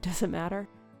 But does it matter?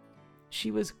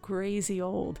 She was crazy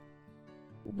old.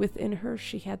 Within her,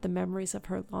 she had the memories of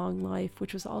her long life,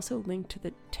 which was also linked to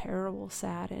the terrible,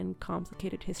 sad, and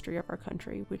complicated history of our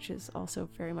country, which is also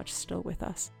very much still with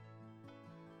us.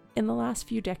 In the last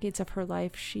few decades of her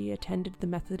life, she attended the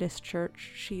Methodist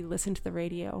Church, she listened to the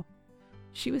radio.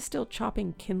 She was still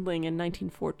chopping kindling in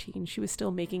 1914, she was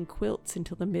still making quilts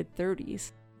until the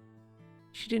mid-30s.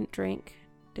 She didn't drink,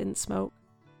 didn't smoke.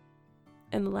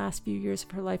 In the last few years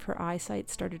of her life, her eyesight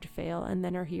started to fail, and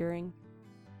then her hearing.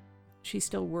 She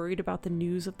still worried about the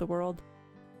news of the world,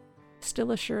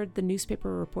 still assured the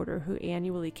newspaper reporter who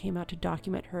annually came out to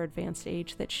document her advanced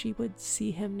age that she would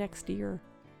see him next year.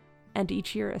 And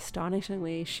each year,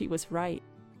 astonishingly, she was right.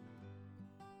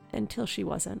 Until she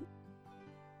wasn't.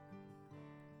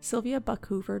 Sylvia Buck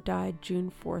Hoover died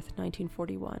June 4th,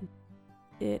 1941.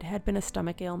 It had been a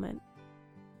stomach ailment.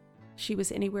 She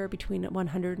was anywhere between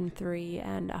 103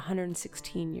 and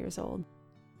 116 years old.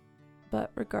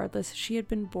 But regardless, she had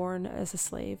been born as a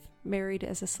slave, married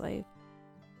as a slave.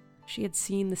 She had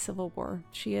seen the Civil War.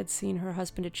 She had seen her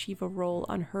husband achieve a role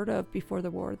unheard of before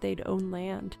the war. They'd owned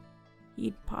land.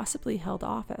 He'd possibly held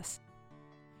office.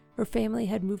 Her family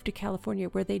had moved to California,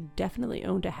 where they definitely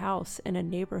owned a house in a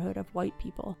neighborhood of white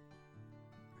people.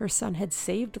 Her son had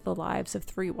saved the lives of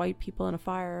 3 white people in a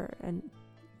fire, and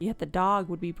yet the dog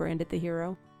would be branded the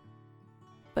hero.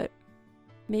 But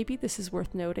maybe this is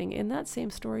worth noting. In that same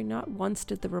story, not once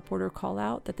did the reporter call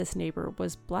out that this neighbor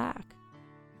was black.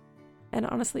 And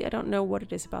honestly, I don't know what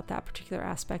it is about that particular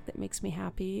aspect that makes me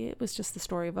happy. It was just the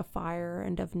story of a fire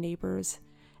and of neighbors,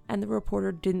 and the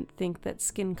reporter didn't think that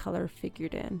skin color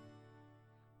figured in.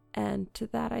 And to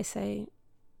that I say,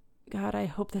 God, I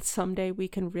hope that someday we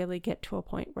can really get to a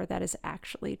point where that is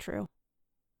actually true.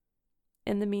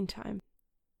 In the meantime,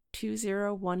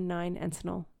 2019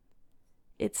 Encinal.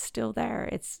 It's still there.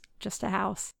 It's just a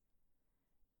house.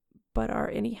 But are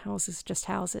any houses just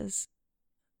houses?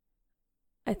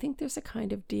 I think there's a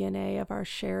kind of DNA of our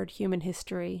shared human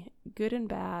history, good and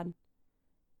bad,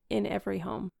 in every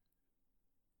home.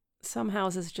 Some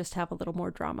houses just have a little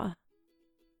more drama.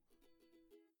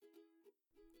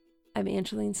 I'm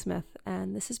Angeline Smith,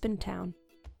 and this has been Town.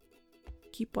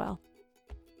 Keep well.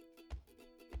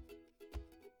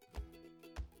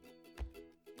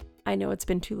 I know it's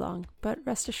been too long, but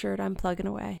rest assured I'm plugging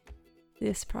away.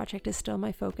 This project is still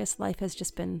my focus. Life has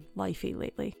just been lifey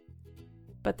lately.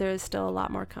 But there is still a lot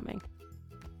more coming.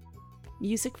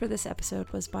 Music for this episode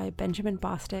was by Benjamin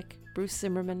Bostic, Bruce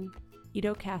Zimmerman,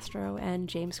 Ido Castro, and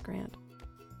James Grant.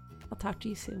 I'll talk to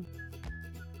you soon.